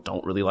that people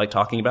don't really like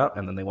talking about,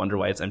 and then they wonder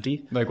why it's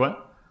empty. Like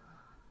what?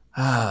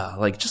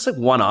 Like just like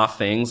one-off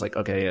things. Like,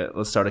 okay,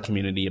 let's start a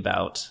community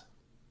about,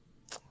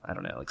 I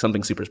don't know, like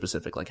something super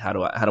specific. Like how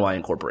do I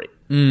incorporate?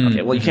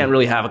 Okay, well, you can't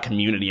really have a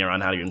community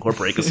around how do you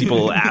incorporate because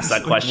people ask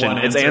that question,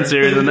 it's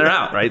answered, and they're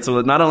out, right?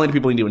 So not only do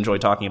people need to enjoy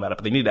talking about it,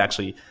 but they need to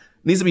actually,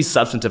 it needs to be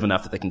substantive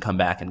enough that they can come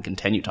back and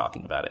continue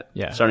talking about it.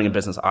 Yeah. Starting a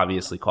business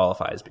obviously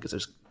qualifies because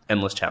there's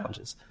endless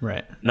challenges.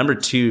 Right. Number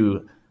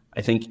two,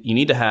 I think you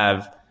need to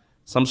have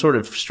some sort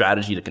of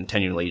strategy to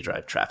continually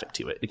drive traffic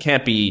to it. It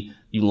can't be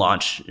you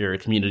launch your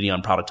community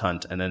on Product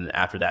Hunt and then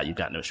after that you've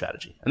got no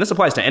strategy. And this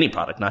applies to any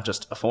product, not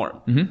just a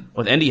forum. Mm-hmm.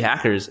 With Indie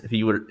Hackers, if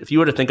you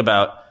were to think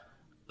about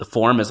the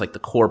forum as like the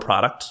core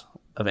product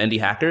of Indie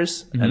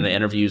Hackers and the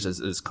interviews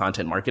as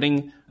content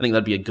marketing, I think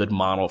that'd be a good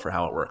model for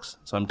how it works.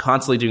 So I'm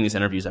constantly doing these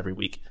interviews every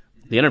week.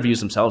 The interviews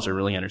themselves are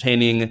really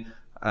entertaining.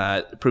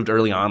 Proved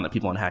early on that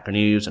people on Hacker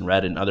News and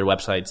Reddit and other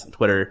websites and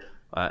Twitter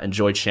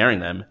enjoyed sharing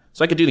them.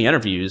 So I could do the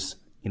interviews,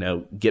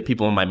 get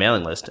people on my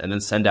mailing list and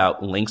then send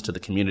out links to the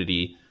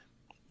community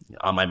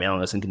on my mailing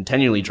list and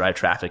continually drive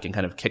traffic and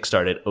kind of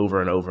kickstart it over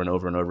and over and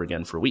over and over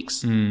again for weeks.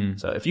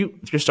 So if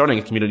you're starting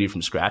a community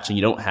from scratch and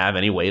you don't have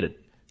any way to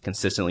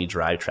consistently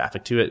drive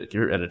traffic to it,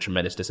 you're at a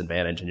tremendous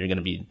disadvantage and you're going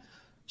to be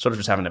sort of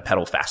just having to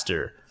pedal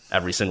faster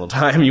every single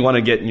time you want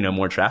to get,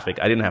 more traffic.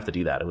 I didn't have to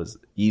do that. It was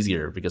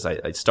easier because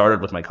I started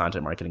with my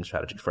content marketing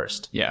strategy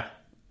first. Yeah.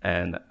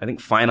 And I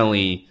think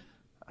finally,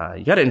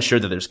 you got to ensure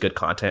that there's good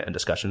content and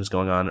discussions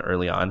going on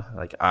early on.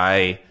 Like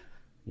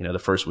the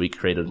first week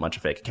created a bunch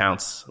of fake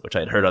accounts, which I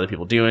had heard other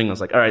people doing. I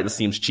was like, all right, this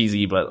seems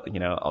cheesy, but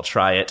I'll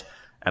try it.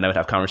 And I would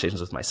have conversations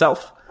with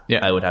myself.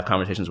 Yeah. I would have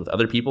conversations with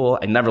other people.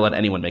 I never let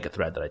anyone make a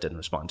thread that I didn't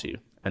respond to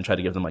and try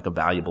to give them like a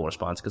valuable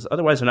response because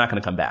otherwise they're not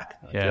going to come back.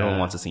 Everyone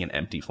wants to see an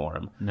empty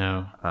forum.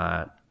 No.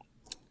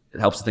 It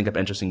helps to think up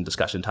interesting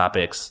discussion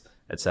topics,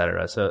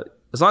 etc. So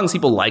as long as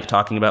people like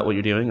talking about what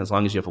you're doing, as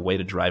long as you have a way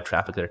to drive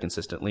traffic there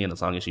consistently, and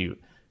as long as you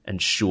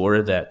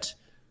ensure that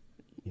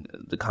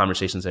the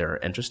conversations there are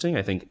interesting,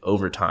 I think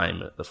over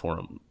time the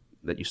forum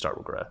that you start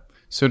will grow.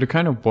 So to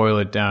kind of boil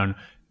it down,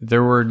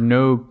 there were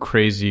no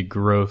crazy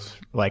growth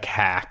like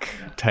hack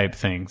type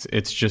things.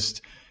 It's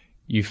just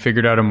you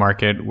figured out a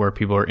market where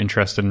people are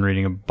interested in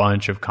reading a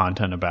bunch of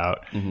content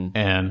about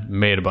and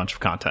made a bunch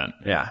of content.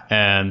 Yeah.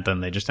 And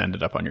then they just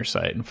ended up on your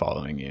site and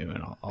following you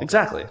and all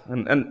exactly.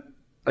 And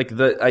like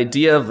the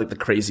idea of like the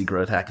crazy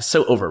growth hack is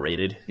so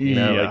overrated.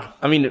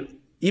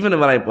 Even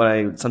when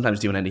I sometimes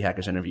do an Indie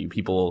Hackers interview,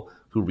 people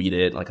who read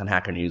it, like on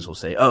Hacker News, will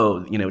say,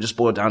 "Oh, just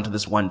boil it down to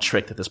this one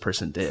trick that this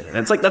person did." And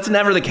it's like that's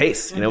never the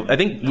case. I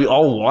think we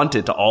all want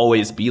it to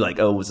always be like,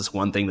 "Oh, was this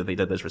one thing that they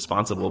did that's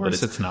responsible?" But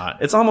it's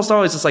not. It's almost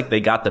always just like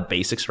they got the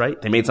basics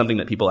right. They made something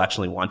that people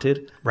actually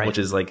wanted, right. Which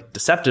is like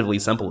deceptively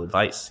simple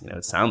advice.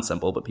 It sounds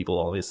simple, but people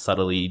always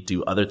subtly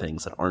do other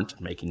things that aren't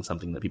making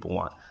something that people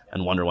want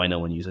and wonder why no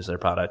one uses their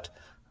product.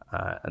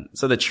 And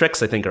so the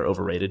tricks I think are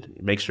overrated.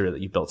 Make sure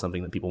that you've built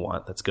something that people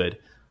want that's good.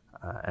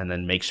 And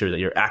then make sure that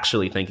you're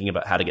actually thinking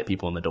about how to get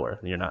people in the door.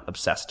 You're not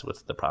obsessed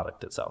with the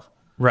product itself.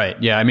 Right.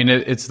 Yeah.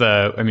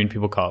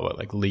 People call it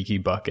like leaky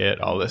bucket,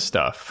 all this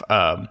stuff.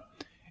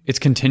 It's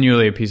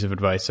continually a piece of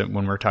advice that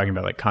when we're talking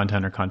about like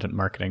content or content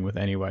marketing with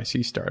any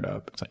YC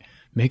startup, it's like,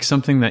 make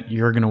something that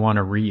you're going to want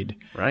to read.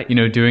 Right.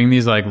 Doing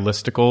these like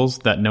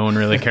listicles that no one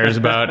really cares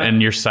about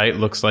and your site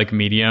looks like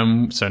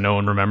Medium, so no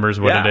one remembers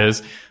what it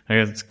is.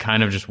 It's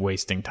kind of just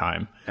wasting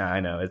time. Yeah, I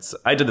know.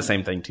 I did the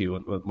same thing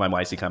too with my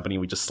YC company.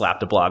 We just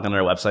slapped a blog on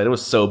our website. It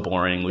was so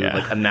boring. We would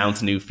like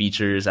announce new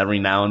features every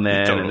now and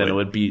then, and then it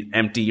would be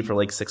empty for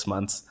like 6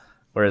 months.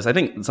 Whereas I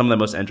think some of the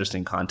most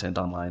interesting content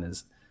online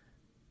is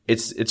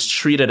it's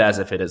treated as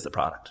if it is the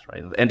product,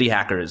 right? Indie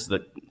Hackers,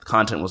 the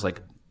content was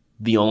like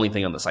the only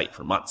thing on the site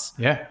for months.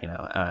 Yeah.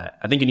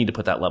 I think you need to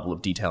put that level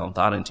of detail and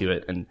thought into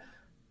it. And,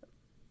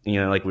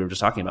 like we were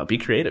just talking about, be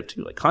creative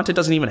too. Like content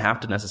doesn't even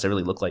have to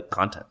necessarily look like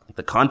content. Like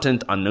the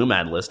content on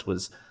Nomad List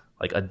was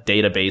like a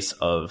database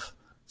of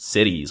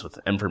cities with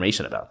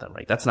information about them,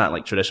 right? That's not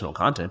like traditional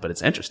content, but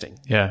it's interesting.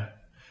 Yeah.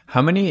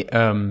 How many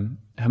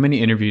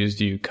interviews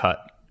do you cut?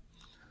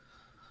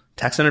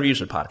 Text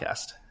interviews or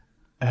podcast?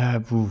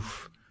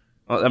 Oof.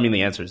 Well,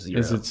 the answer is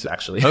zero,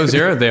 actually. Oh,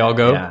 zero? They all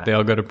go? Yeah. They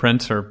all go to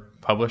print or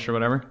publish or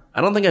whatever? I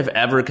don't think I've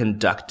ever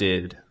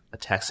conducted a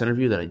text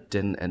interview that I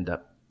didn't end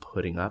up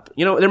putting up.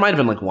 There might have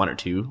been like one or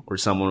two where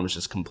someone was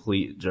just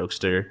complete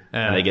jokester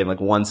and they gave like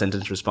one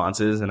sentence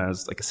responses and I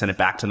was like, sent it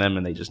back to them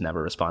and they just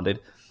never responded.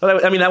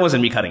 But that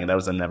wasn't me cutting it. That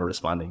was them never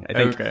responding. I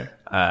think,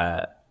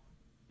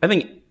 I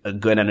think a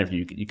good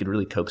interview, you could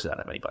really coax it out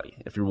of anybody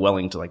if you're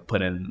willing to like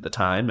put in the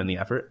time and the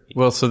effort.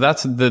 Well, so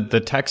that's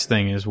the text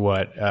thing is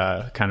what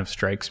kind of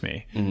strikes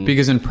me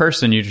because in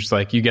person you just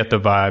like you get the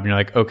vibe and you're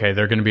like, okay,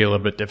 they're going to be a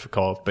little bit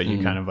difficult, but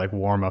you kind of like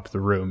warm up the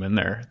room and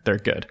they're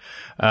good.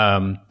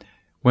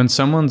 When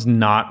someone's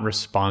not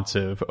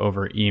responsive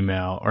over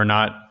email or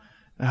not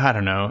I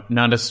don't know,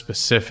 not as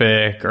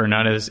specific or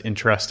not as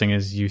interesting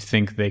as you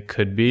think they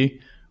could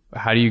be,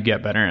 how do you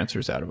get better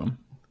answers out of them?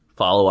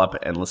 Follow up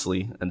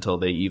endlessly until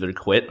they either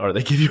quit or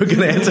they give you a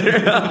good answer.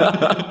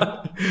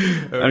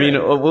 I mean,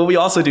 what we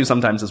also do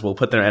sometimes is we'll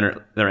put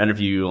their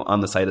interview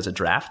on the site as a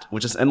draft,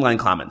 which is inline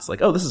comments.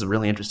 Like, oh, this is a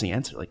really interesting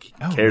answer. Like,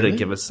 care to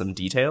give us some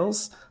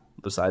details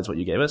besides what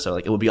you gave us? Or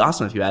like, it would be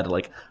awesome if you had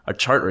like a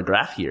chart or a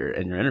graph here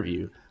in your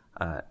interview.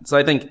 So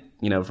I think,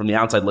 from the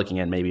outside looking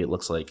in, maybe it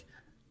looks like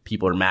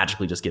people are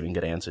magically just giving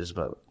good answers,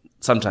 but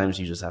sometimes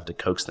you just have to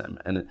coax them.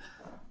 And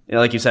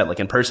like you said, like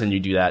in person, you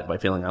do that by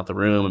filling out the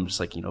room and just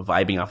like,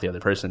 vibing off the other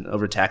person.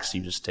 Over text,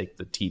 you just take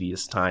the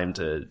tedious time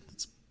to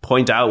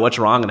point out what's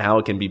wrong and how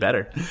it can be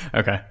better.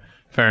 Okay.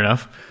 Fair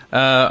enough.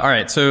 All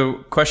right. So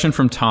question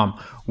from Tom.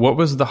 What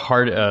was the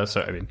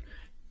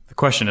the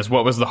question is,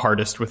 what was the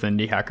hardest with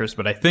Indie Hackers?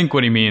 But I think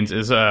what he means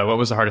is, what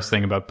was the hardest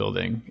thing about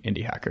building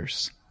Indie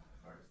Hackers?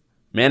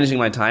 Managing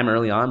my time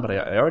early on, but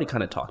I already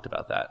kind of talked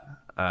about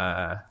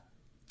that.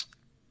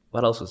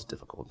 What else was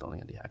difficult with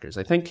building Indie Hackers?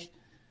 I think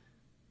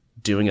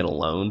doing it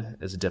alone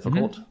is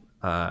difficult.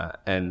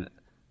 And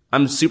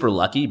I'm super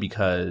lucky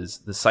because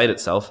the site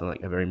itself, in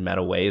like a very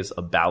meta way, is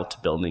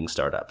about building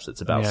startups.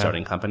 It's about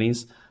starting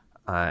companies.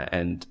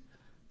 And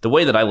the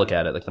way that I look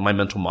at it, like my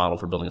mental model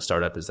for building a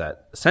startup is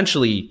that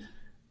essentially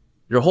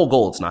your whole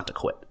goal is not to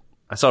quit.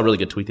 I saw a really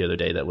good tweet the other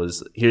day that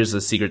was, here's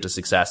the secret to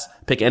success.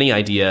 Pick any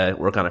idea,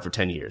 work on it for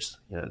 10 years.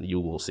 You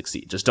will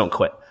succeed. Just don't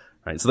quit.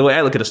 Right. So the way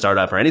I look at a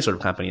startup or any sort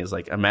of company is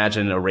like,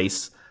 imagine a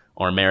race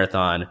or a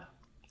marathon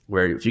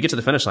where if you get to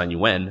the finish line, you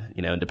win,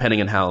 and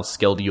depending on how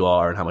skilled you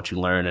are and how much you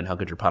learn and how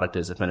good your product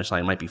is, the finish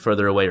line might be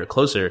further away or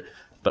closer,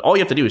 but all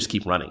you have to do is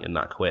keep running and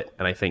not quit.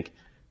 And I think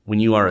when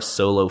you are a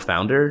solo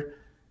founder,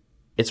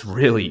 it's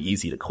really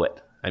easy to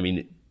quit. I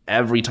mean,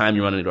 every time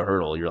you run into a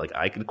hurdle, you're like,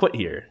 I could quit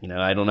here.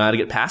 I don't know how to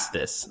get past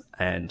this.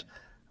 And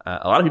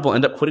a lot of people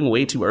end up quitting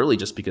way too early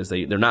just because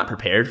they're not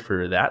prepared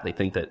for that. They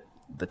think that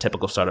the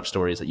typical startup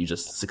story is that you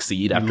just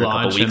succeed after a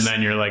couple weeks. And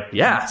then you're like,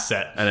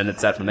 set. And then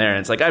it's set from there. And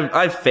it's like,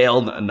 I've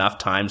failed enough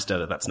times to know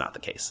that that's not the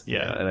case.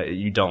 Yeah.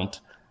 You don't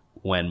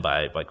win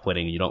by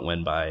quitting. You don't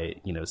win by,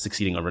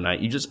 succeeding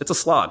overnight. It's a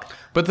slog.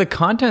 But the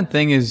content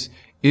thing is,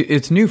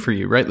 it's new for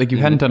you, right? Like you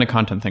hadn't done a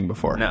content thing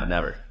before. No,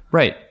 never.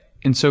 Right.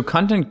 And so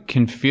content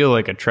can feel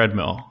like a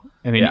treadmill.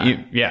 I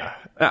mean, Yeah,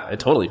 it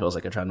totally feels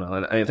like a treadmill.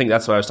 And I think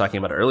that's what I was talking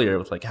about earlier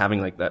with like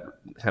having like that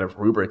kind of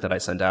rubric that I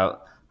sent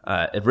out.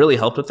 It really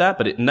helped with that,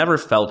 but it never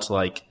felt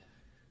like,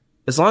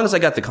 as long as I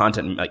got the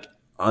content like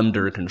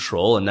under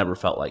control, it never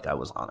felt like I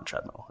was on a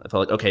treadmill. I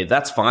felt like, okay,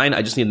 that's fine.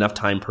 I just need enough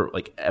time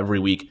every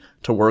week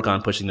to work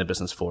on pushing the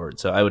business forward.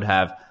 So I would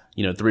have,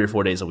 3 or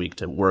 4 days a week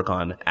to work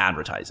on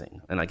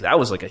advertising. And like, that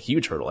was like a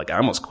huge hurdle. Like I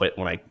almost quit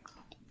when I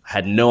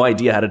had no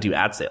idea how to do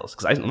ad sales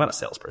because I'm not a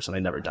salesperson.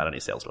 I'd never done any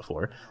sales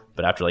before.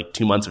 But after like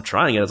 2 months of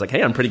trying it, I was like,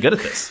 hey, I'm pretty good at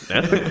this.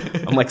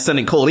 I'm like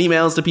sending cold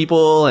emails to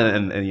people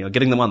and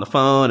getting them on the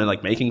phone and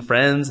like making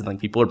friends and like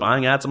people are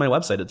buying ads on my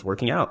website. It's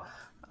working out.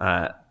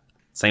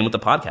 Same with the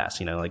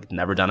podcast, like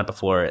never done it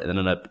before. It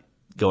ended up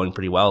going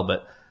pretty well.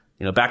 But,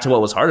 back to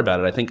what was hard about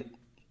it, I think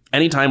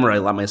any time where I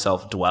let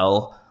myself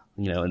dwell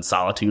in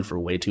solitude for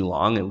way too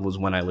long, it was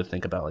when I would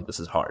think about like, this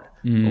is hard.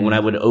 When I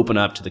would open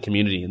up to the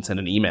community and send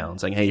an email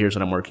and saying, hey, here's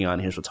what I'm working on.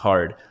 Here's what's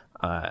hard.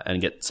 And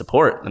get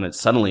support. And it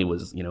suddenly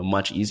was,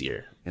 much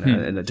easier.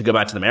 And to go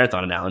back to the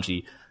marathon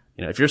analogy,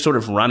 if you're sort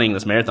of running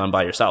this marathon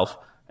by yourself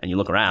and you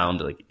look around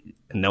like,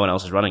 and no one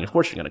else is running, of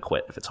course you're going to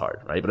quit if it's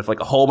hard, right? But if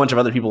like a whole bunch of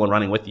other people are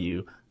running with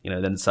you,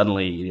 then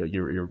suddenly,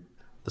 you're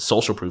the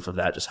social proof of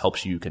that just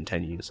helps you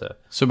continue.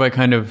 So by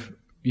kind of,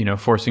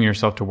 forcing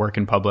yourself to work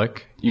in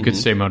public, you could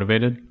stay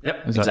motivated.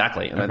 Yep,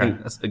 exactly. And I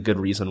think that's a good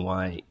reason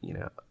why,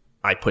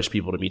 I push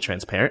people to be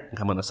transparent and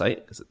come on the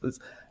site because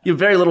you have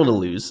very little to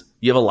lose.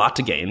 You have a lot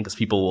to gain because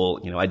people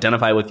will,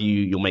 identify with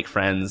you. You'll make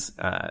friends.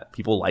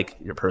 People like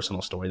your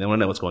personal story. They want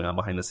to know what's going on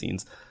behind the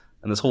scenes.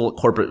 And this whole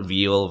corporate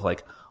veal of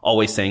like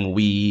always saying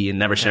we and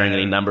never sharing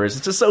any numbers.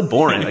 It's just so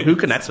boring. Like who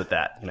connects with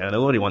that?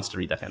 Nobody wants to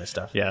read that kind of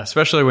stuff. Yeah.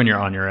 Especially when you're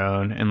on your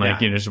own and like,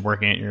 just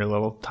working at your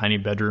little tiny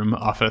bedroom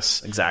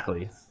office.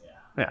 Exactly.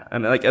 Yeah.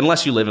 And like,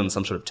 unless you live in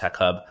some sort of tech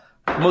hub,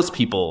 most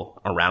people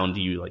around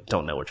you like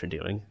don't know what you're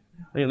doing.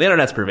 I mean, the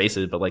internet's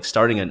pervasive, but like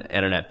starting an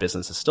internet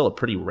business is still a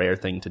pretty rare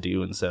thing to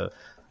do. And so,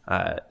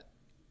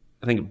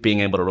 I think being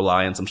able to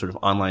rely on some sort of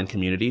online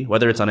community,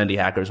 whether it's on Indie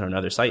Hackers or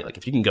another site, like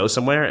if you can go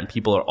somewhere and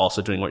people are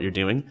also doing what you're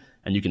doing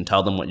and you can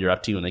tell them what you're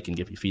up to and they can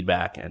give you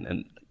feedback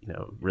and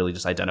really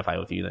just identify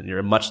with you, then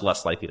you're much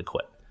less likely to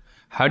quit.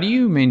 How do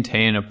you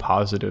maintain a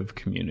positive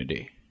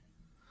community?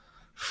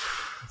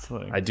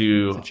 I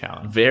do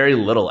very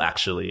little,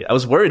 actually. I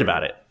was worried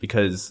about it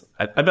because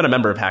I've been a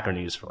member of Hacker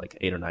News for like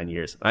 8 or 9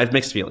 years. I have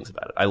mixed feelings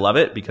about it. I love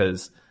it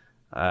because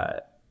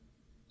the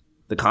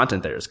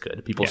content there is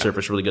good. People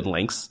surface really good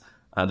links.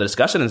 The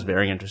discussion is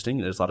very interesting.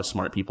 There's a lot of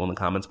smart people in the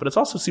comments, but it's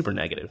also super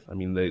negative. I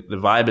mean, the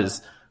vibe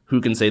is who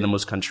can say the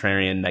most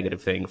contrarian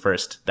negative thing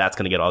first. That's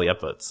going to get all the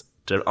upvotes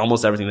to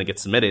almost everything that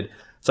gets submitted.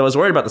 So I was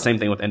worried about the same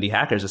thing with Indie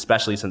Hackers,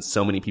 especially since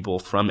so many people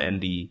from on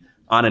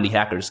Indie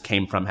Hackers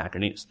came from Hacker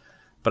News.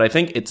 But I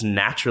think it's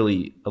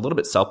naturally a little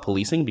bit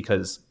self-policing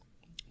because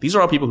these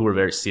are all people who are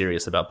very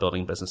serious about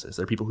building businesses.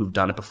 They're people who've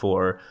done it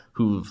before,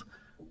 who've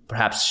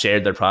perhaps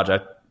shared their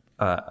project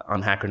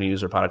on Hacker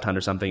News or Product Hunt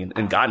or something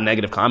and gotten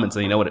negative comments,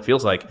 and they know what it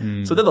feels like.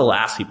 So they're the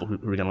last people who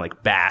are going to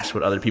like bash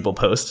what other people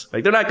post.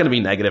 Like they're not going to be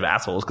negative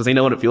assholes because they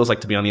know what it feels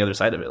like to be on the other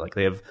side of it. Like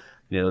they have,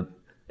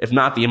 if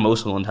not the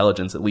emotional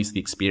intelligence, at least the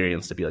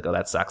experience to be like, oh,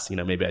 that sucks.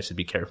 Maybe I should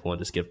be careful and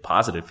just give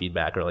positive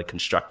feedback or like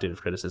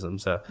constructive criticism.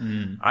 So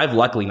I've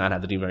luckily not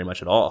had to do very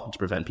much at all to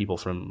prevent people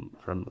from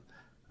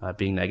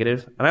being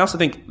negative. And I also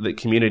think the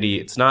community,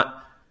 it's not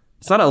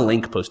a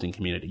link posting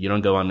community. You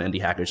don't go on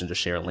Indie Hackers and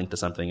just share a link to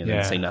something and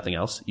then say nothing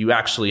else. You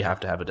actually have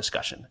to have a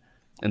discussion.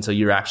 And so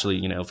you're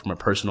actually, from a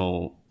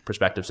personal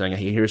perspective saying,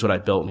 hey, here's what I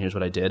built and here's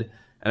what I did.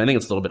 And I think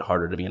it's a little bit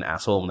harder to be an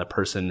asshole when the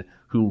person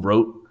who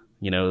wrote,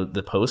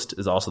 the post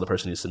is also the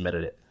person who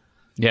submitted it.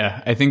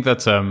 Yeah, I think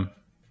that's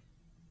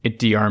it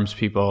de-arms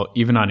people,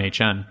 even on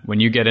HN. When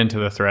you get into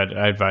the thread,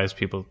 I advise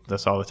people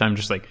this all the time,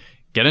 just like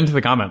get into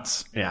the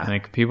comments. Yeah.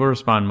 Like people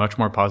respond much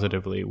more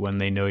positively when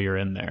they know you're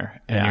in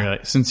there and you're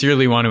like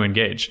sincerely want to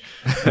engage.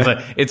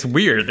 It's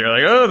weird. They're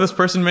like, oh, this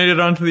person made it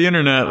onto the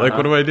internet. Like,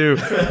 what do I do?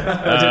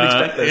 I didn't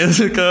expect this.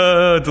 It's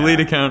like,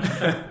 delete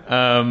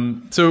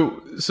account.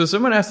 So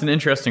someone asked an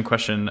interesting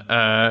question,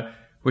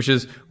 which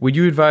is, would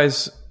you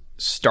advise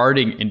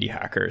starting Indie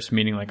Hackers,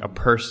 meaning like a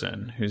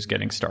person who's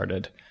getting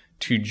started,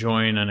 to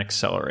join an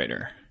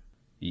accelerator?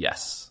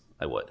 Yes,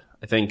 I would.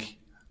 I think,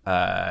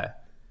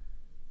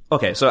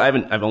 okay, so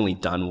I've only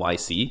done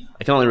YC.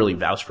 I can only really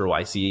vouch for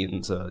YC.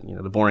 And so,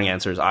 the boring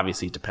answer is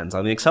obviously it depends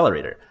on the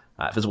accelerator.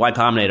 If it's Y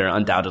Combinator,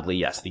 undoubtedly,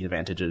 yes, the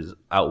advantages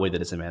outweigh the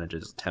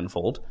disadvantages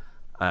tenfold.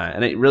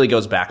 And it really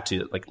goes back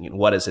to like,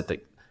 what is it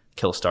that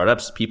kills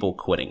startups? People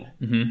quitting.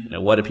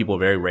 What do people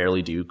very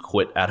rarely do?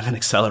 Quit out of an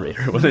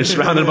accelerator when they're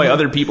surrounded by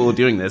other people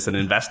doing this and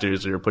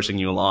investors who are pushing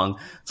you along.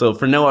 So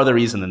for no other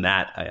reason than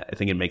that, I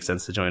think it makes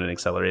sense to join an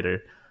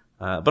accelerator.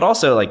 But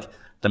also like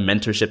the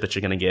mentorship that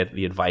you're going to get,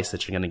 the advice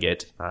that you're going to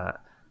get.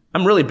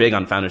 I'm really big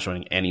on founders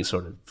joining any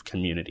sort of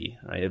community,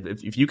 right?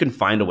 If you can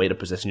find a way to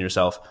position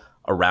yourself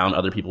around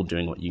other people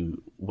doing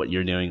what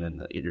you're doing,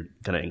 then you're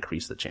going to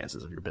increase the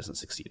chances of your business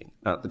succeeding.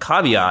 The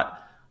caveat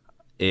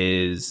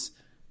is,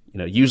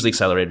 usually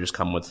accelerators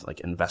come with like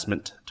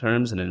investment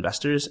terms and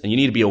investors, and you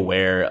need to be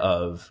aware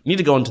of, you need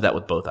to go into that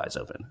with both eyes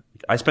open.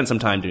 I spent some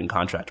time doing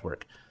contract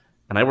work,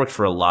 and I worked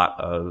for a lot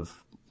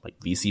of like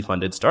VC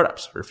funded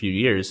startups for a few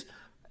years.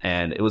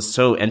 And it was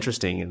so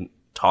interesting in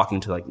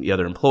talking to like the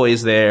other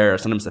employees there, or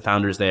sometimes the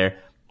founders there.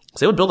 So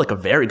they would build like a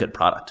very good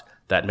product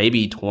that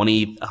maybe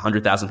 20,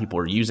 100,000 people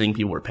were using,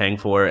 people were paying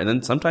for, and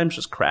then sometimes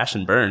just crash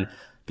and burn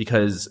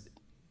because,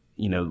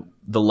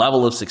 the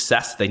level of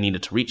success they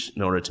needed to reach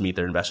in order to meet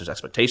their investors'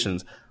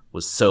 expectations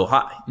was so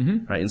high,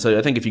 right? And so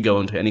I think if you go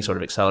into any sort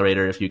of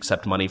accelerator, if you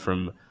accept money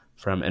from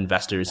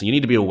investors, you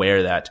need to be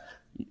aware that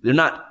they're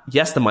not,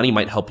 yes, the money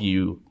might help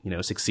you,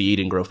 succeed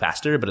and grow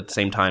faster, but at the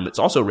same time, it's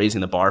also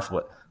raising the bar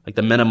for like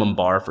the minimum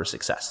bar for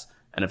success.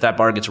 And if that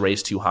bar gets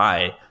raised too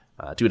high,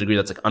 to a degree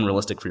that's like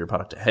unrealistic for your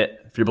product to hit,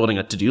 if you're building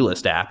a to-do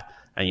list app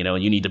and,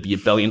 you need to be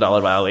 $1 billion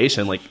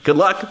valuation, like good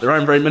luck. There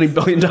aren't very many $1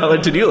 billion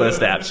to-do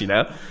list apps,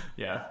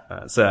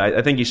 Yeah. So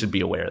I think you should be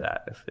aware of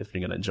that if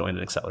you're going to join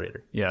an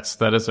accelerator. Yes.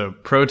 That is a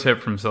pro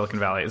tip from Silicon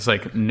Valley. It's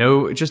like,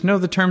 just know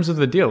the terms of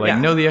the deal, like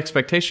know the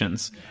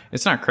expectations.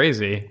 It's not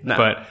crazy,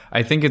 but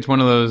I think it's one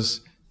of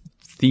those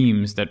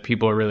themes that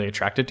people are really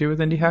attracted to with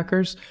Indie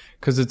Hackers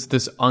because it's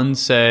this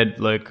unsaid,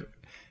 like,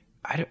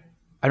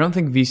 I don't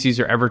think VCs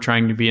are ever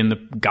trying to be in the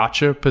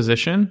gotcha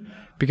position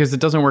because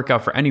it doesn't work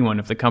out for anyone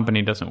if the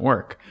company doesn't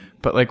work.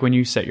 But like when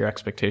you set your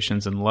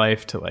expectations in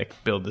life to like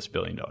build this $1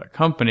 billion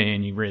company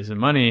and you raise the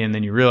money and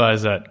then you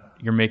realize that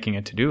you're making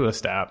a to-do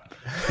list app.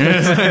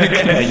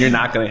 You're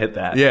not going to hit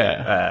that.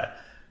 Yeah.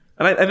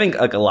 And I think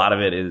like a lot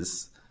of it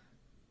is,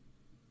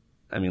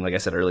 I mean, like I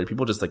said earlier,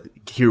 people just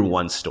like hear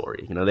one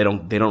story. They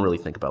don't really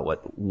think about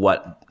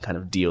what kind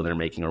of deal they're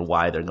making or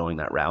why they're going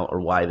that route or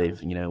why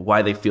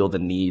why they feel the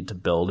need to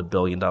build $1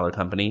 billion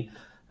company.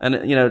 And,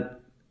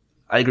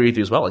 I agree with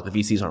you as well. Like the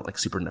VCs aren't like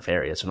super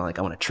nefarious. They're not like,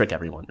 I want to trick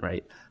everyone,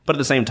 right? But at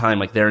the same time,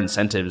 like their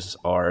incentives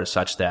are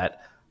such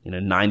that,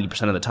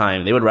 90% of the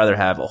time they would rather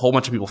have a whole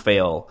bunch of people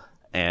fail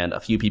and a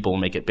few people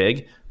make it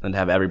big than to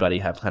have everybody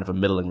have kind of a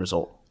middling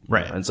result.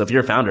 Right. And so if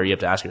you're a founder, you have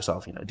to ask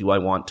yourself, do I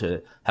want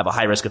to have a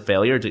high risk of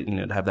failure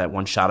to have that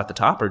one shot at the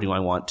top, or do I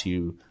want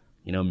to,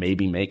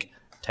 maybe make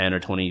 $10,000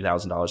 or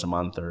 $20,000 a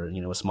month or,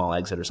 a small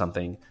exit or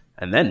something,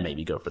 and then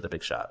maybe go for the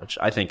big shot, which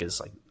I think is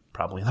like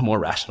probably the more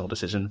rational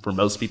decision for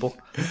most people.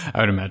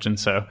 I would imagine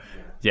so.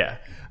 Yeah.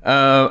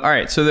 All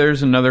right. So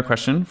there's another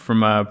question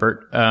from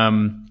Bert.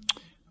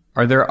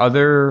 Are there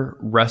other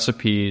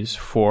recipes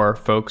for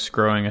folks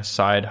growing a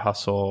side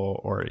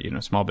hustle or,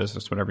 small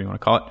business, whatever you want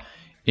to call it,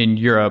 in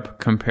Europe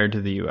compared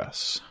to the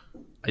US?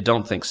 I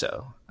don't think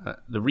so.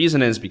 The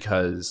reason is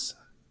because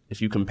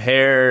if you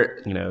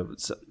compare,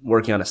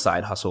 working on a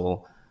side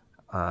hustle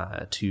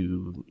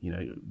to,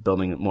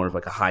 building more of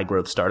like a high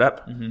growth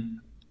startup,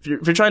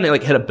 if you're trying to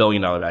like hit $1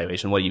 billion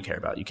valuation, what do you care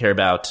about? You care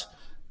about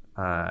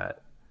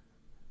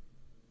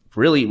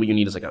really what you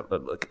need is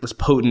like this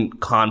potent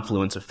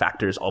confluence of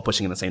factors all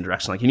pushing in the same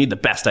direction. Like you need the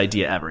best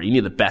idea ever. You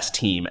need the best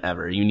team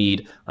ever. You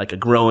need like a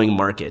growing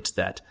market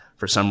that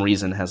for some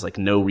reason has like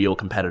no real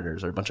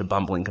competitors or a bunch of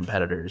bumbling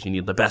competitors. You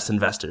need the best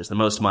investors, the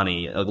most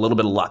money, a little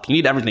bit of luck. You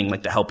need everything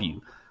like to help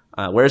you.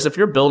 Whereas if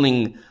you're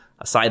building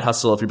a side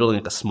hustle, if you're building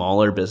like a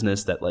smaller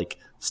business that like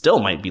still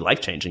might be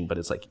life changing, but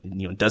it's like,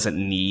 doesn't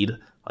need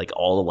like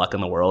all the luck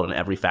in the world and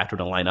every factor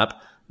to line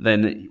up,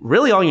 then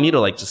really all you need are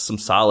like just some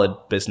solid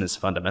business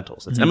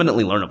fundamentals. It's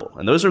eminently learnable.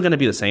 And those are going to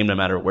be the same no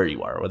matter where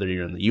you are, whether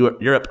you're in the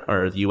Europe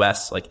or the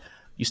US. Like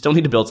you still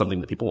need to build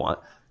something that people want.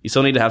 You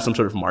still need to have some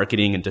sort of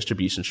marketing and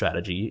distribution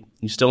strategy.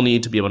 You still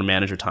need to be able to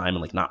manage your time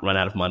and like not run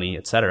out of money,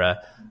 et cetera.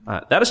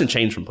 That doesn't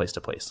change from place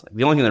to place. Like,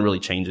 the only thing that really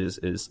changes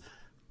is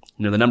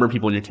the number of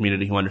people in your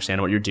community who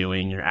understand what you're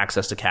doing, your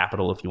access to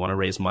capital if you want to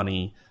raise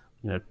money,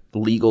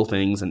 legal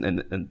things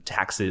and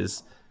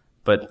taxes.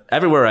 But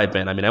everywhere I've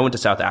been, I went to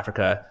South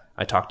Africa.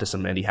 I talked to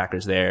some indie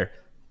hackers there.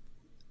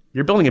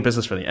 You're building a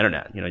business for the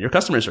internet. Your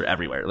customers are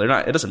everywhere.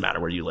 It doesn't matter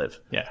where you live.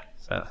 Yeah.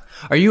 So,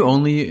 are you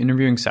only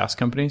interviewing SaaS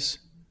companies?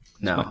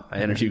 No,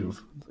 I interview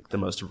the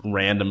most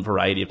random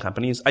variety of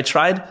companies. I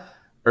tried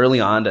early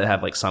on to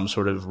have like some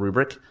sort of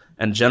rubric.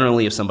 And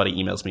generally, if somebody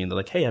emails me and they're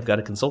like, "Hey, I've got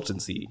a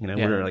consultancy,"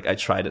 where like I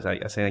tried it,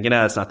 I say,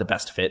 that's not the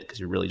best fit because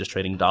you're really just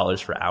trading dollars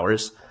for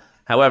hours.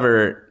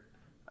 However,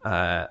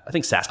 I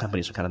think SaaS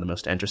companies are kind of the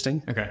most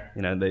interesting. Okay.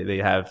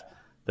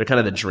 They're kind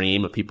of the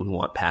dream of people who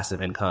want passive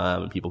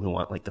income and people who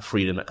want like the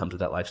freedom that comes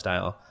with that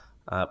lifestyle.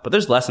 But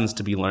there's lessons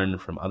to be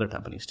learned from other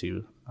companies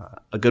too.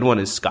 A good one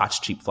is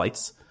Scotch Cheap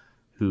Flights,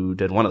 who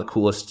did one of the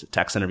coolest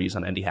text interviews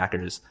on Indie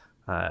Hackers.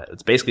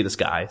 It's basically this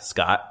guy,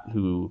 Scott,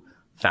 who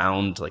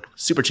found like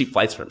super cheap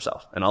flights for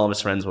himself, and all of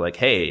his friends were like,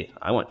 "Hey,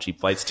 I want cheap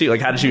flights too.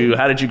 Like, how did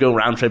you go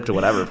round trip to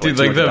whatever?" Dude,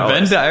 like the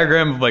Venn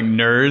diagram of like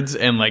nerds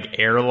and like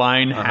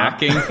airline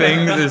hacking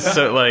things is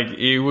so like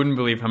you wouldn't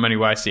believe how many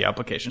YC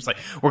applications like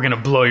we're gonna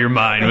blow your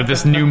mind with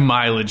this new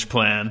mileage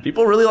plan.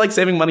 People really like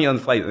saving money on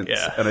flights,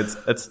 and it's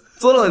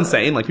a little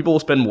insane. Like people will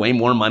spend way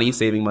more money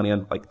saving money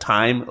on like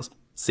time.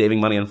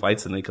 Saving money on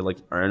flights than they could like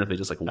earn if they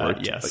just like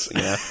worked. Yes.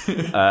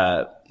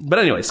 Like, but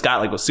anyway, Scott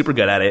like was super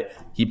good at it.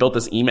 He built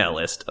this email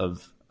list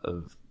of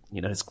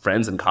his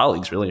friends and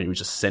colleagues really. He was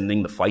just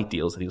sending the flight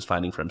deals that he was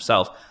finding for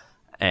himself.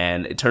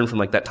 And it turned from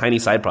like that tiny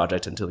side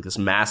project into like this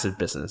massive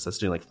business that's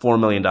doing like $4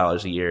 million a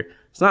year.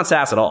 It's not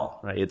SaaS at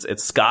all, right?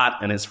 It's Scott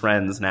and his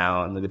friends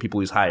now and the people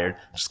he's hired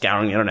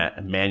scouring the internet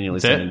and manually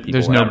sending people.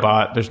 There's no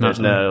bot. There's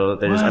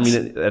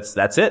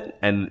that's it.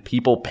 And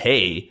people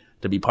pay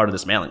to be part of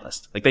this mailing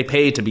list. Like they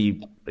pay to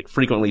be like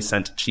frequently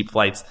sent cheap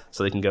flights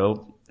so they can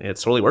go.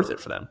 It's totally worth it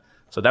for them.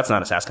 So that's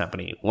not a SaaS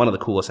company. One of the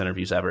coolest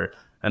interviews ever.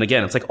 And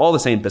again, it's like all the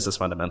same business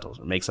fundamentals.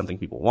 Make something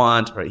people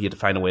want, right? He had to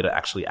find a way to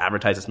actually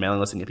advertise his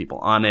mailing list and get people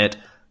on it.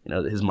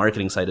 His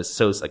marketing site is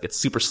so like it's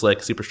super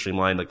slick, super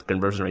streamlined. Like the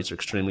conversion rates are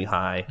extremely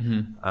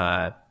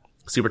high.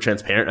 Super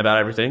transparent about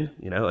everything.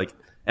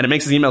 And it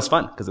makes his emails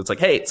fun because it's like,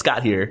 "Hey, it's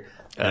Scott here."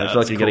 And I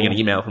feel like you're getting an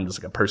email from just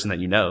like a person that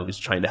who's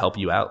trying to help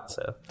you out.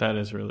 So that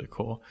is really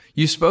cool.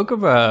 You spoke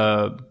of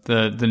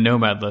the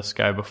Nomad List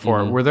guy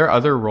before. Were there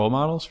other role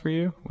models for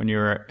you when you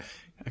were?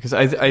 Because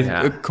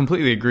I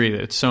completely agree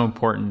that it's so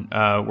important.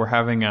 We're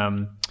having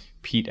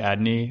Pete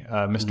Adney,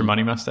 Mr.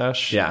 Money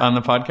Mustache, on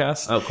the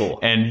podcast. Oh, cool!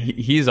 And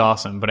he's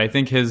awesome. But I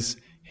think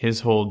his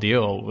whole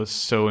deal was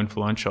so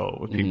influential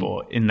with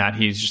people in that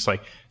he's just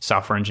like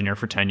software engineer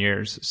for 10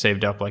 years,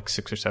 saved up like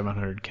 $600,000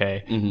 or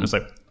 $700,000. And it was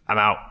like, I'm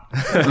out.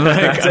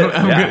 Like,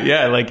 I'm good.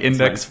 Yeah, like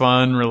index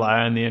fund, rely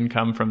on the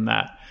income from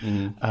that.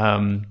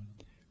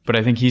 But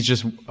I think he's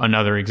just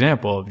another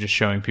example of just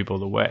showing people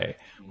the way.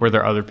 Were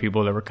there other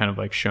people that were kind of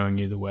like showing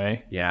you the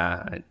way?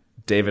 Yeah.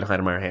 David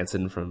Heinemeier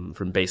Hansen from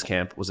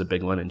Basecamp was a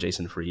big one, and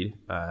Jason Fried.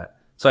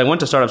 So I went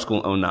to startup school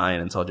in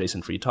 2009 and saw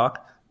Jason Fried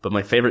talk, but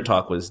my favorite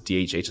talk was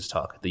DHH's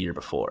talk the year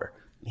before.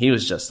 He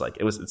was just like,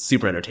 it's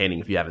super entertaining.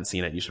 If you haven't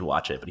seen it, you should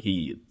watch it. But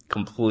he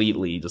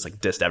completely just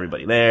like dissed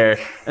everybody there.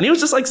 And he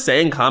was just like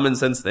saying common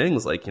sense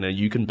things like,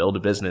 you can build a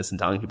business and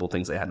telling people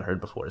things they hadn't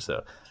heard before.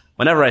 So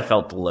whenever I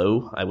felt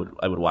low, I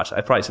would watch it.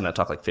 I've probably seen that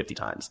talk like 50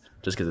 times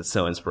just because it's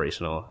so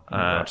inspirational.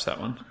 Watch that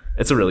one.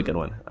 It's a really good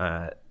one.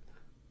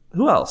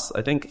 Who else?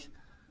 I think,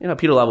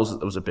 Peter Levels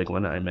was a big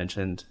one I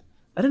mentioned.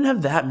 I didn't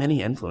have that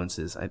many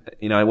influences.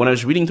 When I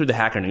was reading through the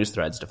Hacker News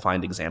threads to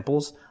find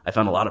examples, I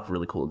found a lot of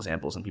really cool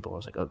examples, and people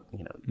was like,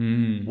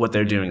 what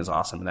they're doing is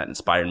awesome. And that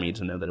inspired me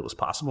to know that it was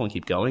possible and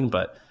keep going.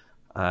 But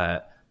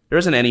there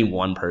isn't any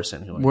one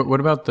person who...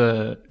 What about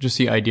just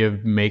the idea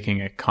of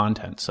making a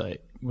content site?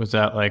 Was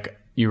that like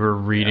you were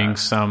reading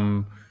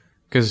some...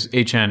 Because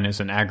HN is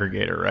an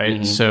aggregator,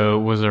 right? So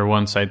was there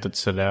one site that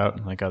stood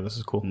out? Like, oh, this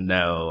is cool.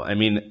 No.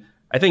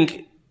 I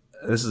think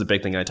this is a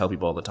big thing I tell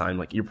people all the time.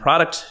 Like your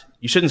product,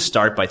 you shouldn't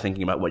start by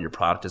thinking about what your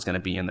product is going to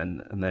be and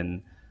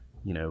then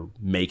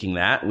making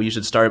that. What you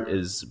should start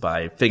is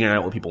by figuring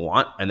out what people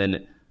want, and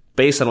then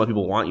based on what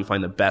people want, you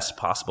find the best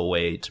possible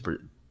way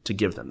to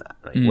give them that.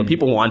 Right? What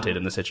people wanted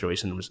in the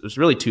situation was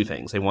really two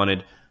things. They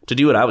wanted to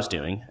do what I was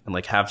doing and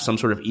like have some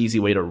sort of easy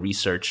way to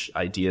research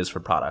ideas for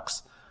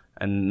products.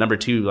 And number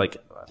two, like,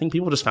 I think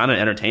people just found it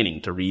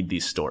entertaining to read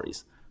these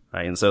stories,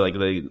 right? And so like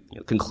the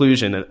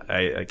conclusion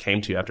I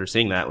came to after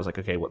seeing that was like,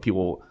 okay, what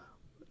people,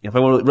 if I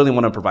really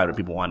want to provide what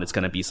people want, it's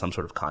going to be some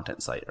sort of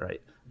content site,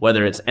 right?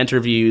 Whether it's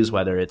interviews,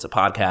 whether it's a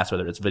podcast,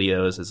 whether it's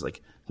videos, is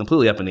like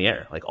completely up in the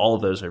air. Like all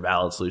of those are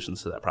valid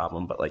solutions to that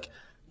problem. But like,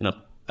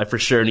 I for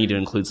sure need to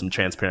include some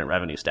transparent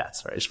revenue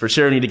stats, right? I for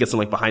sure need to get some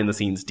like behind the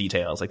scenes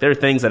details. Like there are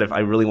things that if I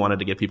really wanted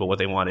to give people what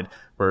they wanted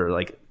were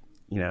like,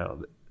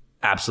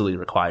 absolutely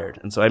required.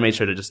 And so I made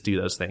sure to just do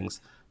those things.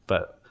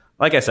 But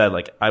like I said,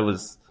 like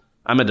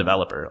I'm a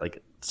developer.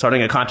 Like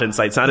starting a content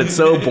site sounded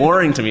so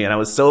boring to me, and I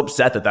was so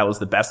upset that was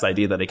the best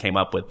idea that I came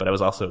up with, but I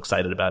was also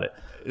excited about it.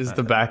 Is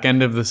the back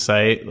end of the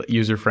site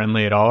user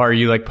friendly at all? Are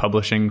you like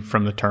publishing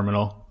from the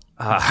terminal?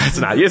 It's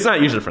not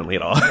user friendly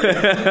at all.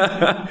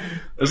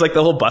 There's like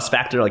the whole bus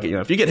factor. Like,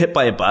 if you get hit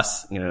by a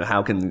bus,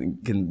 how can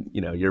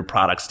your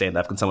product stand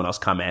up? Can someone else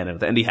come in? And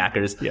with indie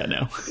hackers,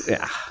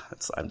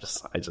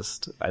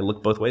 I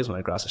look both ways when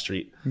I cross the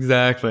street.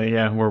 Exactly.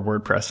 Yeah. We're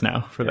WordPress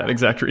now for that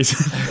exact reason.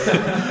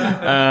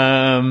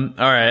 All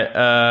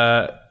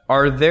right.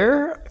 Are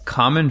there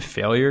common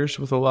failures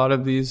with a lot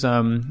of these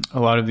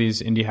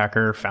indie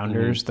hacker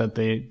founders that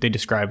they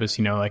describe as,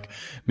 like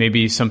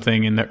maybe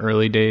something in the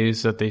early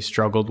days that they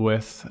struggled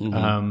with,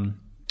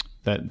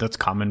 that's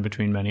common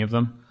between many of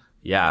them?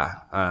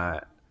 Yeah.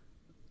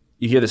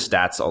 You hear the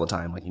stats all the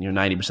time, like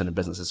 90% of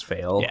businesses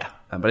fail. Yeah.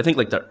 But I think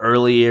like the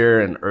earlier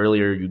and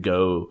earlier you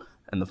go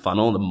in the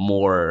funnel, the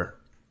more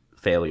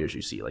failures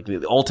you see. Like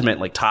the ultimate,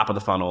 like top of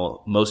the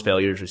funnel, most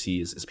failures you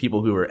see is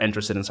people who are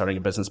interested in starting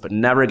a business but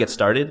never get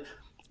started,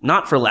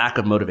 not for lack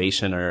of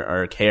motivation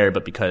or care,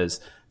 but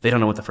because they don't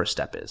know what the first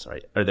step is,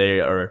 right? Or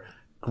they are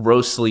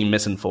grossly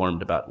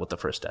misinformed about what the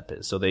first step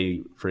is. So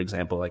they, for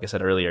example, like I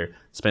said earlier,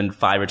 spend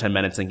 5 or 10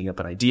 minutes thinking up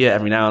an idea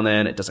every now and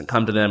then. It doesn't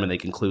come to them, and they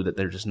conclude that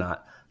they're just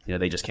not,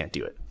 they just can't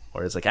do it.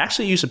 Or it's like,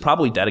 actually, you should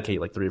probably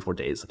dedicate like 3 or 4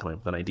 days to coming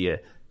up with an idea,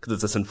 because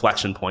it's this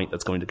inflection point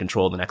that's going to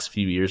control the next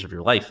few years of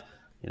your life.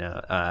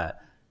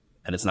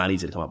 And it's not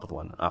easy to come up with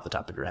one off the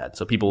top of your head.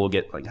 So people will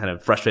get like kind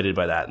of frustrated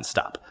by that and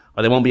stop,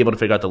 or they won't be able to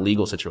figure out the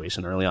legal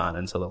situation early on,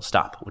 and so they'll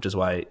stop, which is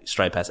why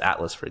Stripe has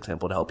Atlas, for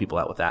example, to help people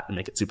out with that and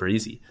make it super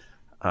easy.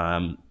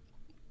 Not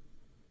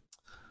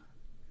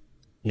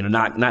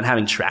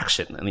having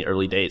traction in the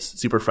early days,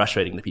 super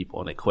frustrating to people,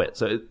 and they quit.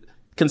 So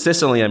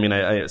consistently,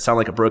 I sound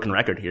like a broken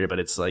record here, but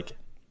it's like,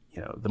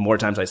 the more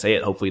times I say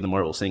it, hopefully the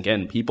more it will sink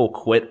in. People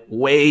quit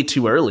way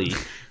too early,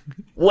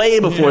 way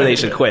before they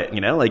should quit.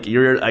 Like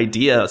your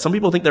idea, some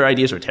people think their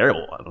ideas are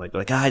terrible. I'm like,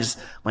 my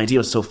idea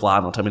was so flawed,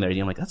 and they'll tell me their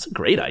idea. I'm like, that's a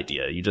great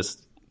idea. You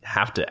just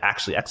have to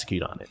actually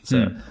execute on it.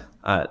 So,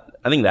 I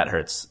think that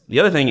hurts. The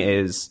other thing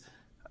is,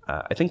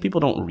 I think people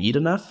don't read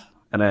enough.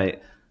 And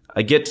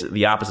I get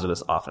the opposite of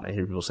this often. I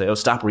hear people say,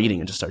 stop reading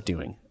and just start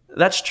doing.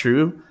 That's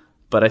true.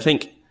 But I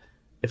think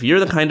if you're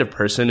the kind of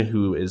person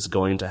who is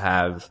going to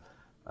have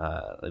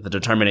the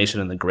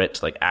determination and the grit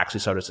to like actually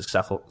start a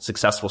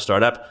successful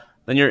startup,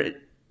 then you're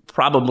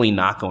probably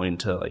not going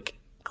to like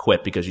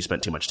quit because you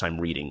spent too much time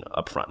reading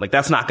up front. Like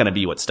that's not going to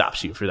be what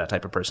stops you if you're that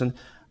type of person.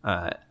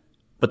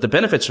 But the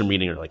benefits from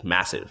reading are like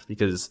massive,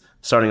 because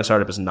starting a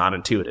startup is not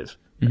intuitive.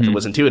 If it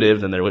was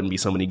intuitive, then there wouldn't be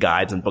so many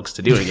guides and books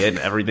to doing it, and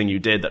everything you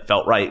did that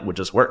felt right would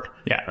just work.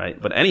 Yeah.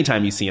 Right. But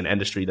anytime you see an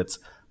industry that's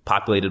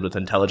populated with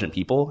intelligent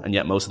people, and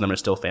yet most of them are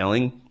still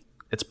failing,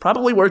 it's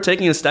probably worth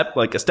taking a step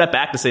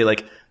back to say,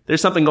 like, there's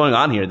something going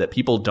on here that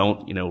people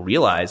don't,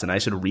 realize, and I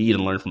should read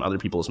and learn from other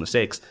people's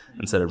mistakes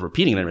instead of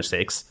repeating their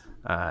mistakes,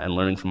 and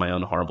learning from my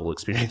own horrible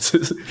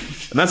experiences.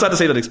 And that's not to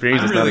say that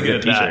experience is not a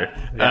good teacher.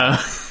 Yeah.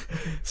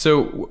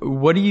 So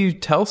what do you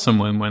tell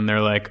someone when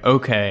they're like,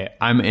 okay,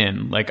 I'm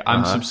in, like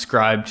I'm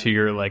subscribed to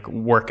your like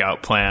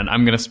workout plan.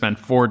 I'm going to spend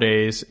 4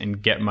 days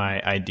and get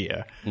my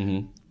idea.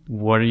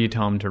 What do you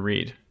tell them to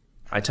read?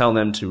 I tell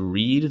them to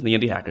read the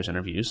Indie Hackers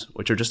interviews,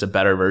 which are just a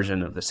better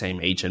version of the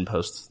same HN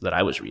posts that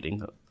I was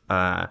reading.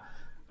 I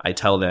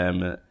tell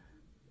them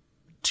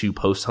to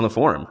post on the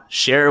forum,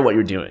 share what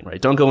you're doing,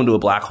 right? Don't go into a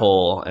black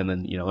hole and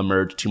then,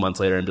 emerge 2 months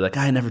later and be like,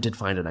 I never did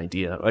find an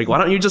idea. Like, why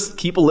don't you just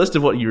keep a list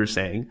of what you were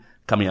saying,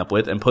 coming up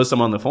with, and post them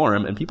on the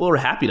forum, and people are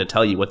happy to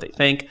tell you what they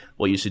think,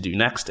 what you should do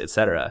next,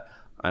 etc.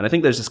 And I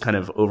think there's this kind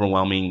of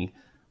overwhelming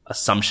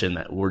assumption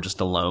that we're just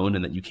alone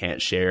and that you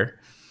can't share,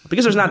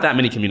 because there's not that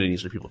many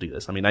communities where people do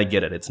this. I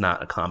get it. It's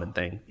not a common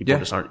thing. People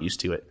just aren't used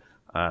to it.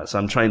 So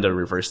I'm trying to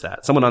reverse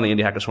that. Someone on the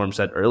Indie Hackers forum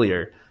said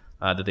earlier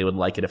that they would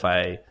like it if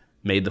I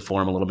made the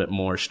forum a little bit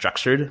more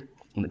structured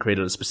and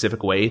created a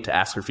specific way to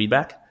ask for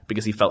feedback,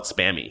 because he felt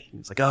spammy.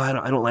 He's like,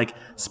 I don't like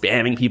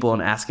spamming people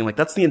and asking. Like,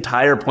 that's the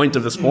entire point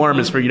of this forum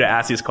is for you to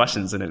ask these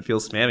questions, and it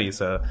feels spammy.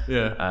 So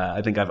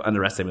I think I've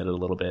underestimated a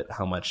little bit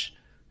how much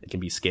it can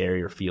be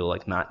scary or feel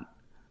like not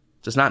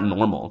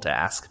normal to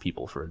ask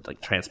people for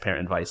like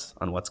transparent advice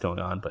on what's going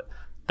on. But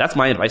that's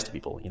my advice to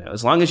people.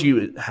 As long as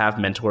you have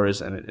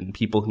mentors and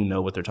people who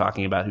know what they're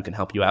talking about, who can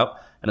help you out,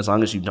 and as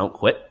long as you don't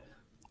quit,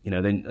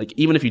 then like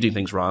even if you do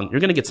things wrong, you're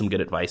going to get some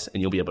good advice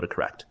and you'll be able to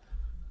correct.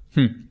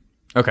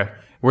 Okay.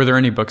 Were there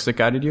any books that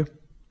guided you?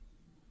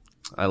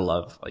 I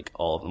love like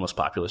all of the most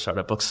popular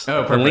startup books.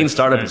 Oh, The Lean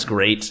Startup right. is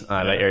great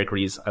by Eric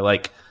Ries. I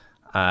like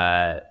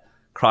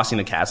Crossing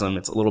the Chasm.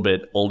 It's a little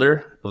bit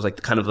older. It was like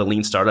kind of the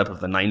Lean Startup of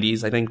the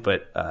 90s, I think,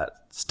 but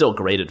still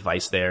great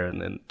advice there.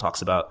 And then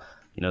talks about,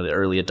 you know, the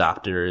early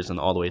adopters and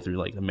all the way through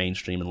like the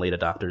mainstream and late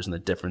adopters and the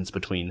difference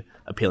between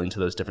appealing to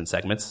those different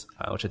segments,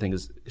 which I think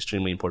is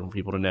extremely important for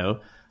people to know.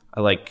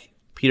 I like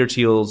Peter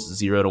Thiel's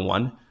 0 to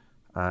 1.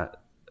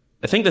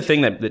 I think the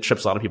thing that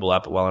trips a lot of people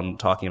up while I'm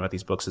talking about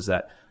these books is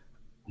that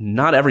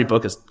not every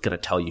book is going to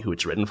tell you who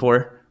it's written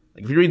for.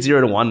 Like if you read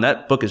 0 to 1,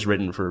 that book is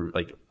written for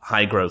like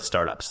high growth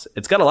startups.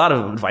 It's got a lot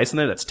of advice in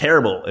there that's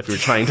terrible if you're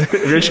trying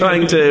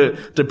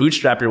to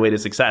bootstrap your way to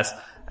success.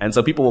 And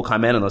so people will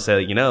come in and they'll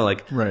say, you know,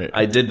 like, right.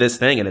 I did this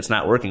thing and it's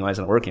not working. Why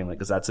isn't it working? Like,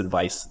 because that's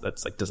advice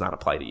that's like does not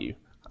apply to you.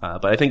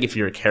 But I think if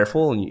you're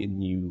careful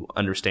and you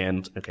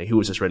understand, okay, who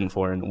is this written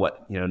for and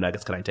what, you know,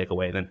 nuggets can I take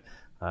away, then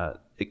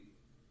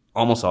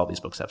almost all these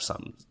books have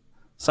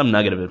some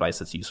nugget of advice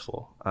that's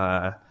useful.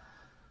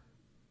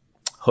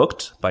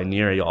 Hooked by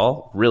Nir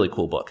Eyal, really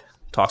cool book.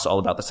 Talks all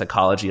about the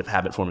psychology of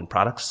habit forming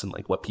products and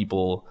like what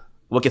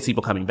gets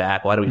people coming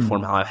back, why do we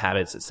form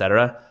habits,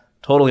 etc.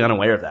 Totally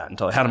unaware of that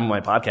until I had him on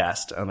my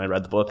podcast and I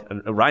read the book.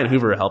 And Ryan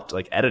Hoover helped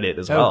like edit it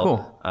as well.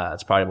 Cool.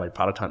 It's probably why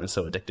Product Hunt is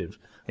so addictive.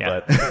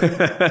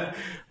 Yeah.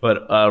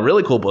 But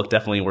really cool book,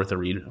 definitely worth a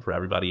read for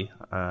everybody.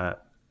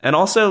 And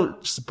also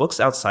just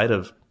books outside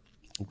of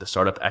the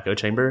startup echo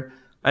chamber.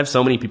 I have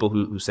so many people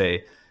who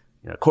say,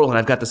 you know, Courtland,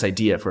 I've got this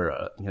idea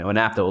for an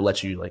app that will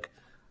let you like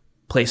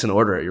place an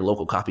order at your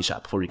local coffee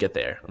shop before you get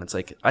there. And it's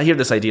like, I hear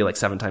this idea like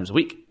 7 times a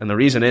week. And the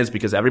reason is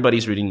because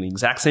everybody's reading the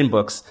exact same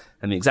books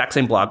and the exact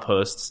same blog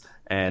posts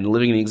and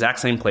living in the exact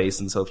same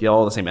place. And so if you have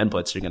all the same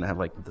inputs, you're going to have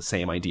like the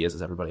same ideas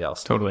as everybody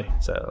else. Totally.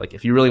 So like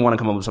if you really want to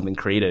come up with something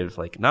creative,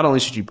 like not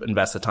only should you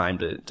invest the time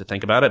to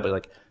think about it, but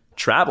like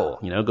travel,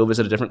 you know, go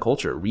visit a different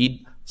culture,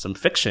 read some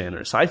fiction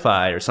or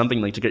sci-fi or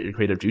something like to get your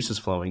creative juices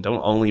flowing.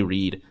 Don't only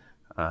read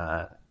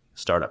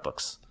startup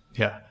books.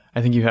 Yeah.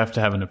 I think you have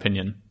to have an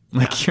opinion.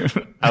 Like you're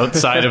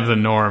outside of the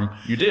norm.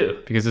 You do.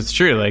 Because it's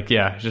true. Like,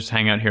 yeah, just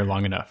hang out here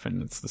long enough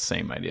and it's the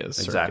same ideas.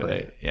 Exactly.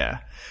 Circulate. Yeah.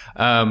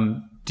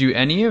 Do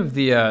any of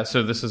the,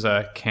 so this is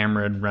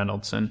Cameron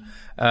Reynoldson.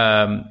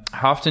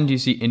 How often do you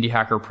see indie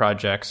hacker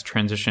projects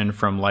transition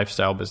from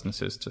lifestyle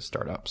businesses to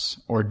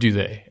startups? Or do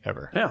they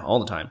ever? Yeah, all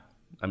the time.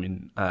 I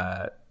mean,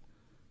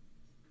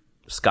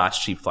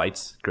 Scotch Cheap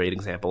Flights, great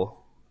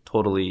example.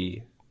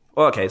 Totally.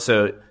 Well, okay,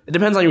 so it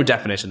depends on your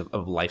definition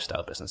of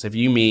lifestyle business. If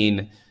you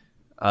mean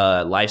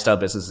lifestyle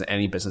business is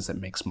any business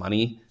that makes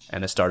money,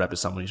 and a startup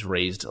is someone who's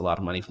raised a lot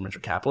of money from venture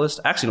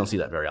capitalists, I actually don't see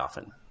that very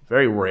often.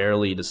 Very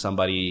rarely does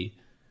somebody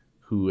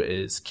who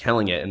is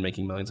killing it and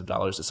making millions of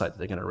dollars decide that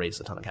they're going to raise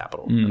a ton of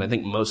capital. And I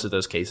think most of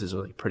those cases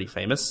are like pretty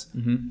famous.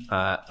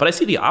 But I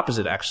see the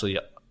opposite actually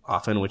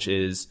often, which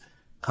is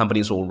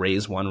companies will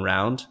raise one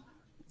round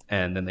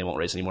and then they won't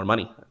raise any more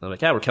money. They're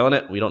like, yeah, we're killing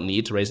it. We don't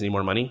need to raise any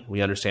more money.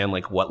 We understand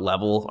like what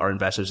level our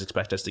investors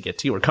expect us to get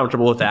to. We're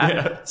comfortable with that.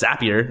 Yeah.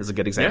 Zapier is a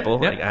good example.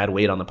 Yeah. Like I had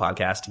Wade on the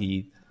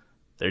podcast.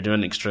 They're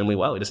doing extremely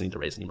well. He doesn't need to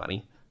raise any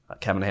money.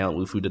 Kevin Hale and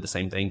Wufoo did the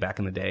same thing back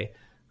in the day.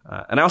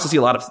 And I also see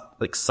a lot of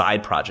like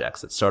side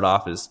projects that start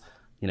off as,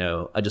 you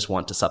know, I just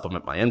want to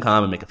supplement my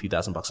income and make a few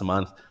 $1,000s a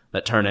month,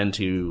 that turn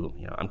into,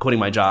 you know, I'm quitting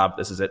my job.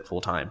 This is it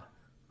full time.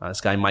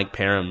 This guy, Mike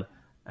Parham,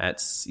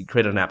 he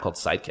created an app called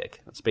Sidekick.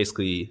 It's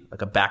basically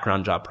like a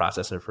background job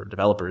processor for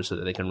developers so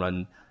that they can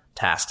run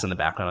tasks in the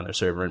background on their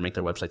server and make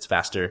their websites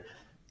faster.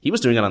 He was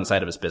doing it on the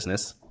side of his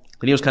business.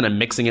 Then he was kind of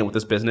mixing it with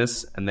his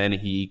business, and then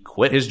he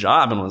quit his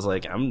job and was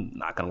like, I'm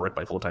not going to work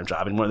my full-time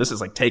job anymore. This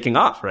is like taking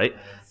off, right?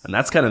 And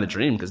that's kind of the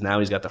dream, because now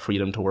he's got the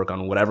freedom to work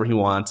on whatever he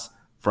wants,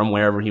 from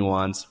wherever he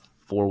wants,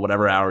 for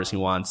whatever hours he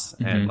wants,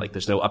 and like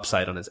there's no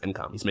upside on his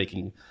income. He's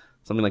making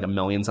something like $1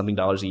 million something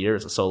a year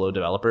as a solo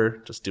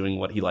developer, just doing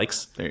what he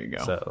likes. There you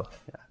go. So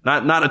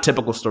not a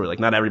typical story. Like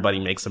not everybody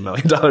makes $1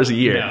 million a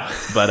year,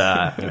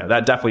 but you know,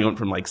 that definitely went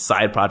from like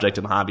side project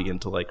and hobby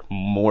into like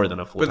more than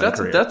a full-time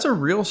career. That's a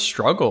real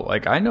struggle.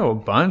 Like I know a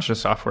bunch of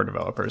software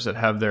developers that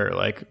have their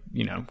like,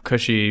 you know,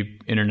 cushy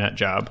internet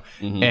job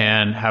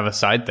and have a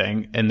side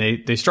thing, and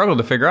they struggle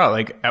to figure out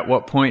like at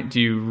what point do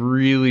you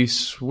really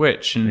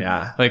switch? And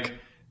like,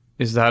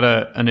 is that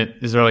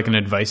is there like an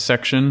advice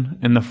section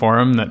in the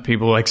forum that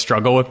people like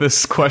struggle with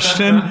this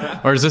question,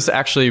 or is this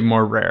actually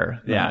more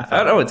rare? Yeah,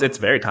 I don't know. It's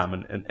very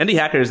common. And Indie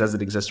Hackers, as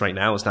it exists right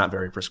now, is not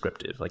very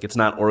prescriptive. Like it's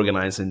not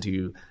organized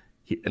into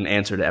an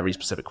answer to every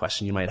specific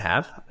question you might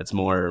have. It's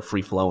more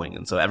free flowing.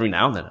 And so every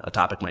now and then a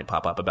topic might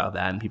pop up about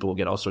that, and people will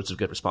get all sorts of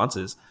good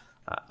responses.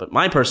 But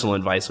my personal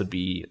advice would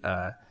be,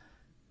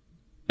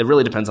 it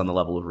really depends on the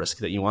level of risk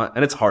that you want.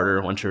 And it's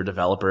harder once you're a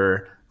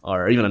developer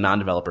or even a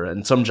non-developer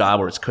in some job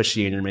where it's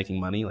cushy and you're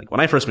making money. Like when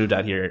I first moved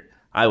out here,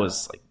 I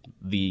was like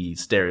the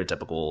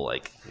stereotypical,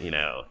 like, you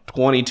know,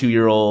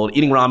 22-year-old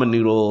eating ramen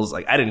noodles.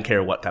 Like I didn't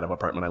care what kind of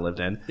apartment I lived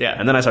in. Yeah.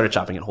 And then I started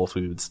shopping at Whole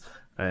Foods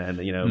and,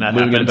 you know,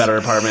 moving into better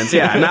apartments.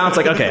 Yeah. And now it's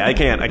like, okay, I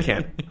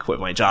can't quit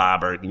my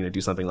job or, you know,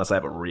 do something unless I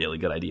have a really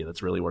good idea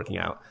that's really working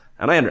out.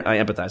 And I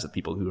empathize with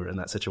people who are in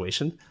that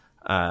situation.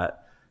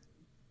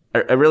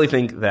 I really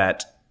think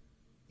that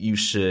you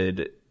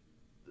should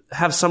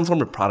have some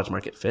form of product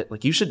market fit.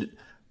 Like you should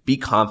be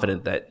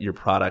confident that your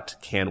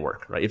product can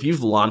work, right? If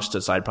you've launched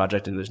a side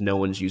project and there's no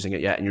one's using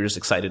it yet and you're just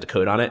excited to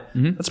code on it,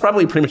 that's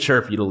probably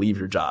premature for you to leave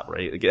your job,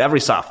 right? Like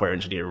every software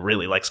engineer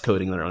really likes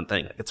coding their own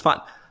thing. Like it's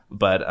fun.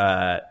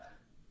 But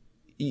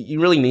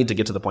you really need to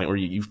get to the point where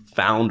you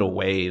found a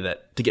way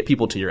that to get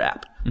people to your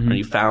app, or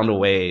you found a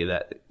way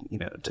that,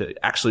 to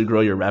actually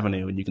grow your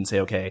revenue, and you can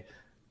say, okay,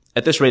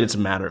 at this rate, it's a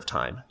matter of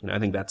time. I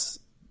think that's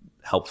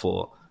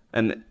helpful.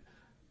 And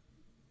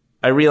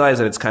I realize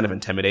that it's kind of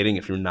intimidating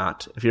if you're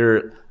not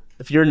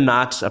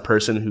a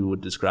person who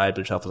would describe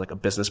yourself as like a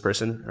business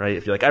person, right?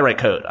 If you're like, I write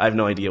code, I have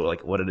no idea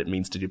what it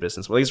means to do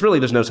business. Well,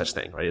 there's no such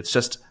thing, right? It's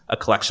just a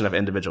collection of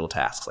individual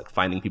tasks, like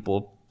finding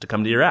people to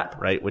come to your app,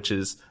 right? Which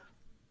is,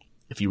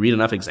 if you read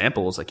enough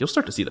examples, like you'll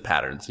start to see the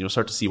patterns. You'll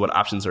start to see what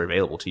options are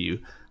available to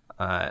you.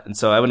 And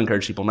so I would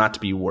encourage people not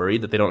to be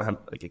worried that they don't have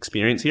like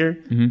experience here.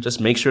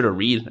 Just make sure to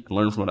read and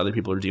learn from what other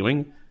people are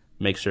doing.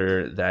 Make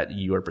sure that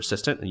you are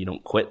persistent and you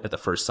don't quit at the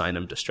first sign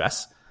of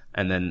distress.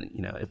 And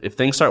then, if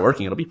things start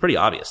working, it'll be pretty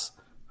obvious.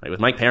 Like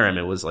with Mike Parham,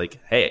 it was like,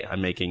 hey,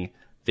 I'm making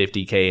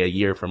 $50K a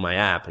year from my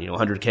app,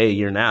 $100K a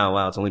year now.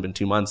 Wow, it's only been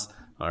 2 months.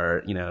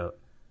 Or,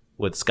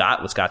 with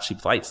Scott Cheap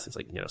Flights, it's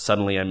like,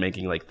 suddenly I'm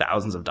making like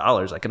thousands of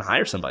dollars. I can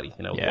hire somebody.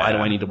 Why do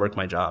I need to work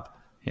my job?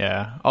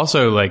 Yeah.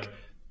 Also, like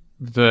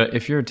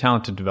if you're a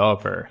talented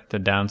developer, the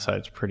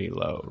downside's pretty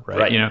low,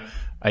 right?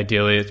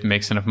 Ideally it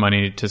makes enough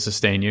money to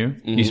sustain you.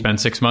 You spend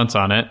 6 months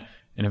on it,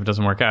 and if it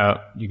doesn't work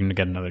out, you can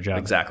get another job.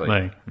 Exactly.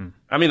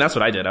 I mean, that's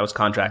what I did. I was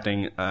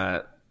contracting.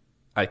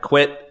 I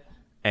quit.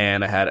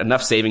 And I had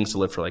enough savings to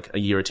live for like a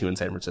year or two in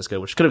San Francisco,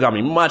 which could have got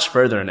me much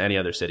further in any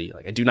other city.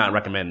 Like I do not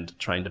recommend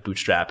trying to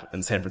bootstrap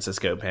in San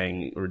Francisco,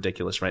 paying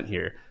ridiculous rent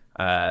here.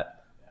 But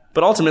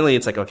ultimately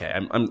it's like, okay,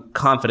 I'm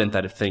confident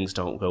that if things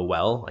don't go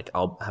well, like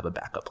I'll have a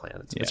backup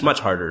plan. It's much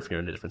harder if you're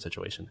in a different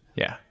situation.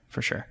 Yeah,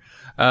 for sure.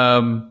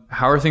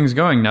 How are things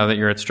going now that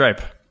you're at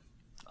Stripe?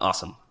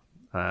 Awesome.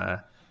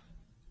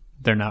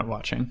 They're not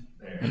watching.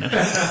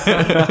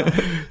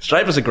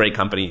 Stripe is a great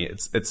company.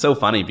 It's so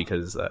funny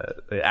because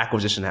the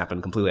acquisition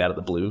happened completely out of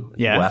the blue.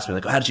 Yeah. People ask me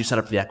like, how did you set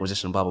up the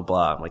acquisition? Blah blah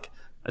blah. I'm like,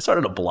 I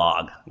started a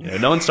blog.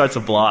 No one starts a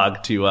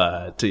blog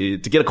to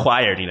get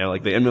acquired.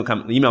 Like the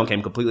email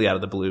came completely out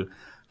of the blue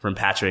from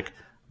Patrick,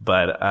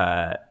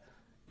 but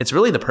it's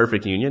really the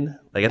perfect union.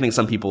 Like I think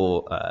some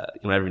people,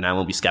 every now and then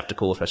will be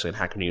skeptical, especially in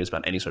Hacker News,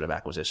 about any sort of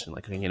acquisition.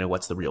 Like,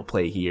 what's the real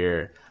play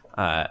here?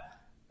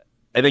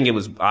 I think it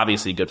was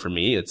obviously good for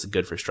me. It's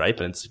good for Stripe,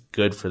 and it's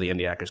good for the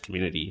indie hackers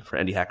community, for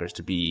indie hackers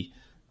to be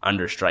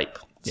under Stripe.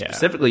 Yeah.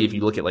 Specifically, if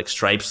you look at like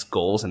Stripe's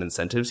goals and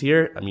incentives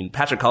here, I mean,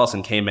 Patrick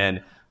Collison came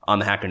in on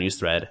the Hacker News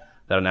thread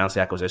that announced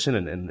the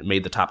acquisition and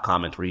made the top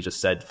comment where he just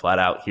said flat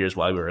out, here's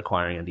why we're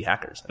acquiring indie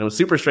hackers. And it was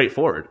super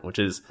straightforward, which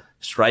is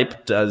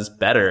Stripe does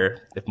better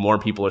if more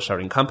people are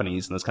starting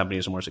companies and those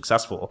companies are more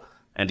successful.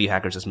 Indie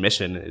Hackers'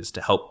 mission is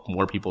to help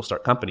more people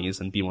start companies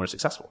and be more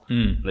successful.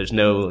 There's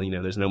no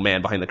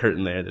man behind the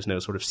curtain there. There's no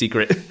sort of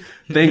secret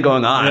thing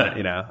going on,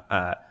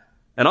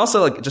 and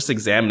also like just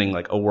examining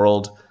like a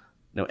world,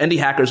 indie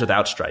hackers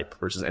without Stripe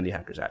versus indie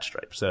hackers at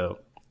Stripe. So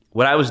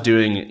what I was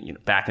doing,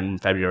 back in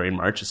February and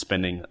March is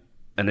spending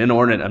an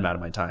inordinate amount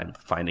of my time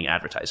finding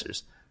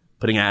advertisers,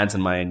 putting ads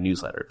in my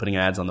newsletter, putting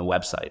ads on the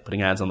website,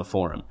 putting ads on the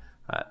forum.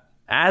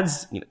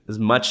 Ads, as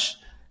much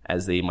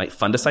as they might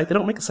fund a site, they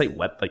don't make a site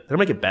they don't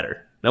make it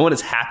better. No one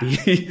is happy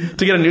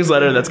to get a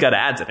newsletter that's got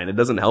ads in it. It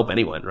doesn't help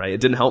anyone, right?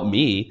 It didn't help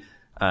me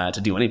to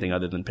do anything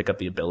other than pick up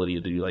the ability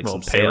to do like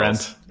some pay sales.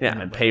 Rent. Yeah,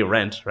 and pay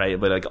rent, right?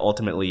 But like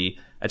ultimately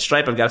at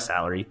Stripe, I've got a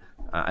salary.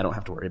 I don't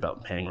have to worry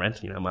about paying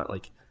rent. I'm not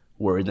like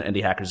worried that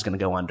Indie Hackers is going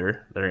to go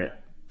under. They're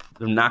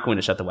not going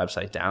to shut the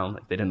website down.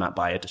 Like they did not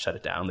buy it to shut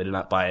it down. They did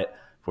not buy it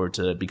for it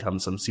to become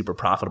some super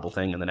profitable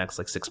thing in the next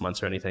like 6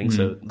 months or anything.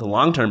 So the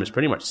long term is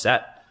pretty much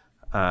set.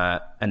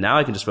 And now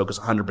I can just focus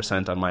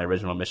 100% on my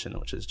original mission,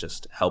 which is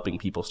just helping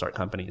people start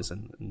companies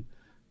and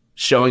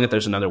showing that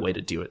there's another way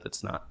to do it.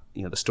 That's not,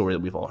 the story that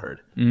we've all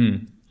heard.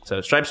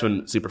 So Stripe's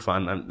been super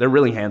fun. They're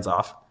really hands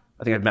off.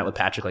 I think I've met with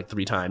Patrick like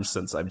 3 times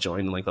since I've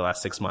joined in like the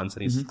last 6 months,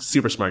 and he's a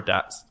super smart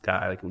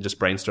guy. Like we just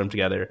brainstorm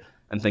together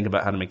and think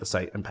about how to make the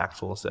site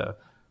impactful. So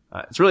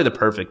it's really the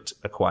perfect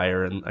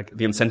acquire, and like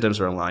the incentives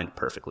are aligned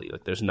perfectly.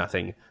 Like there's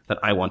nothing that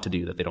I want to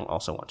do that they don't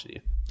also want to do.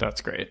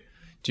 That's great.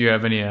 Do you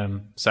have any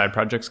side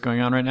projects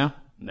going on right now?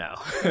 No.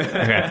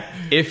 Okay.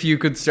 If you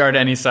could start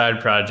any side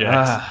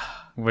projects,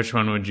 which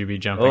one would you be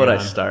jumping on? What would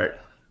I start?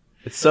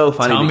 It's so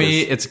funny. Tell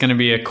me it's going to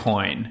be a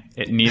coin.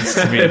 It needs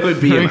to be. It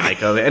would be an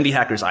ICO. The Indie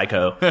Hackers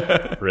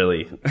ICO.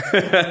 Really.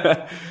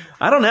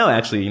 I don't know,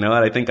 actually. You know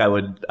what? I think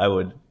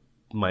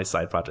my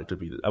side project would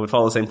be, I would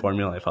follow the same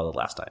formula I followed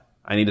last time.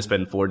 I need to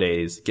spend 4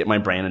 days, get my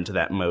brain into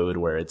that mode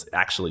where it's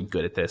actually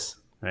good at this.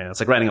 Right?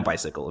 It's like riding a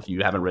bicycle. If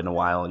you haven't ridden a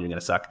while, you're going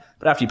to suck.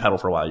 But after you pedal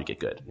for a while, you get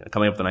good.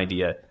 Coming up with an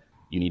idea,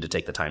 you need to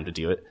take the time to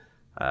do it.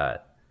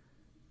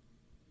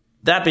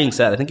 That being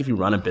said, I think if you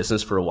run a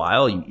business for a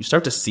while, you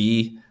start to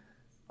see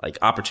like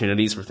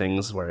opportunities for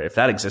things where if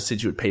that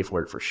existed, you would pay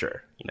for it for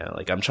sure. You know,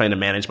 like I'm trying to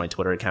manage my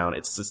Twitter account.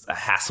 It's just a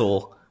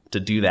hassle to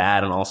do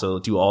that and also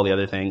do all the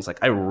other things. Like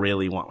I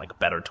really want like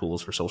better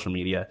tools for social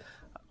media.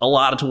 A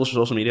lot of tools for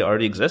social media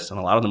already exist, and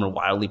a lot of them are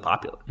wildly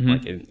popular,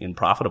 like and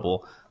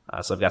profitable.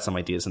 So I've got some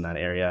ideas in that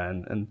area,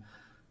 and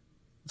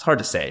it's hard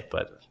to say,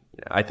 but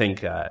I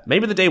think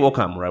maybe the day will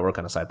come where I work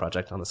on a side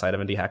project on the side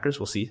of Indie Hackers.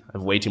 We'll see. I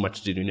have way too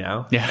much to do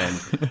now. Yeah.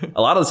 And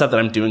a lot of the stuff that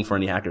I'm doing for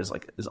Indie Hackers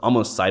like is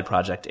almost side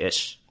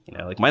project-ish. You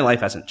know, like my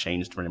life hasn't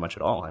changed very much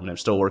at all. I mean, I'm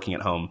still working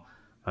at home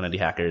on Indie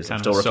Hackers. I'm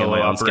still working on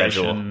my own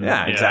schedule.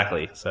 Yeah,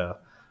 exactly. So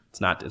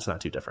it's not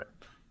too different.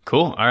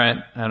 Cool. All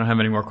right. I don't have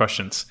any more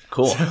questions.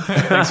 Cool.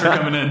 Thanks for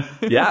coming in.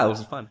 Yeah, it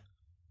was fun.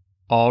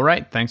 All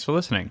right. Thanks for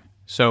listening.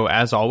 So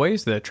as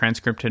always, the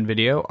transcript and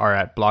video are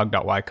at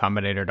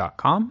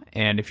blog.ycombinator.com.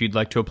 And if you'd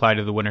like to apply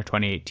to the Winter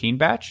 2018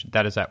 batch,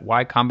 that is at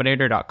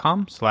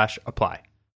ycombinator.com/apply.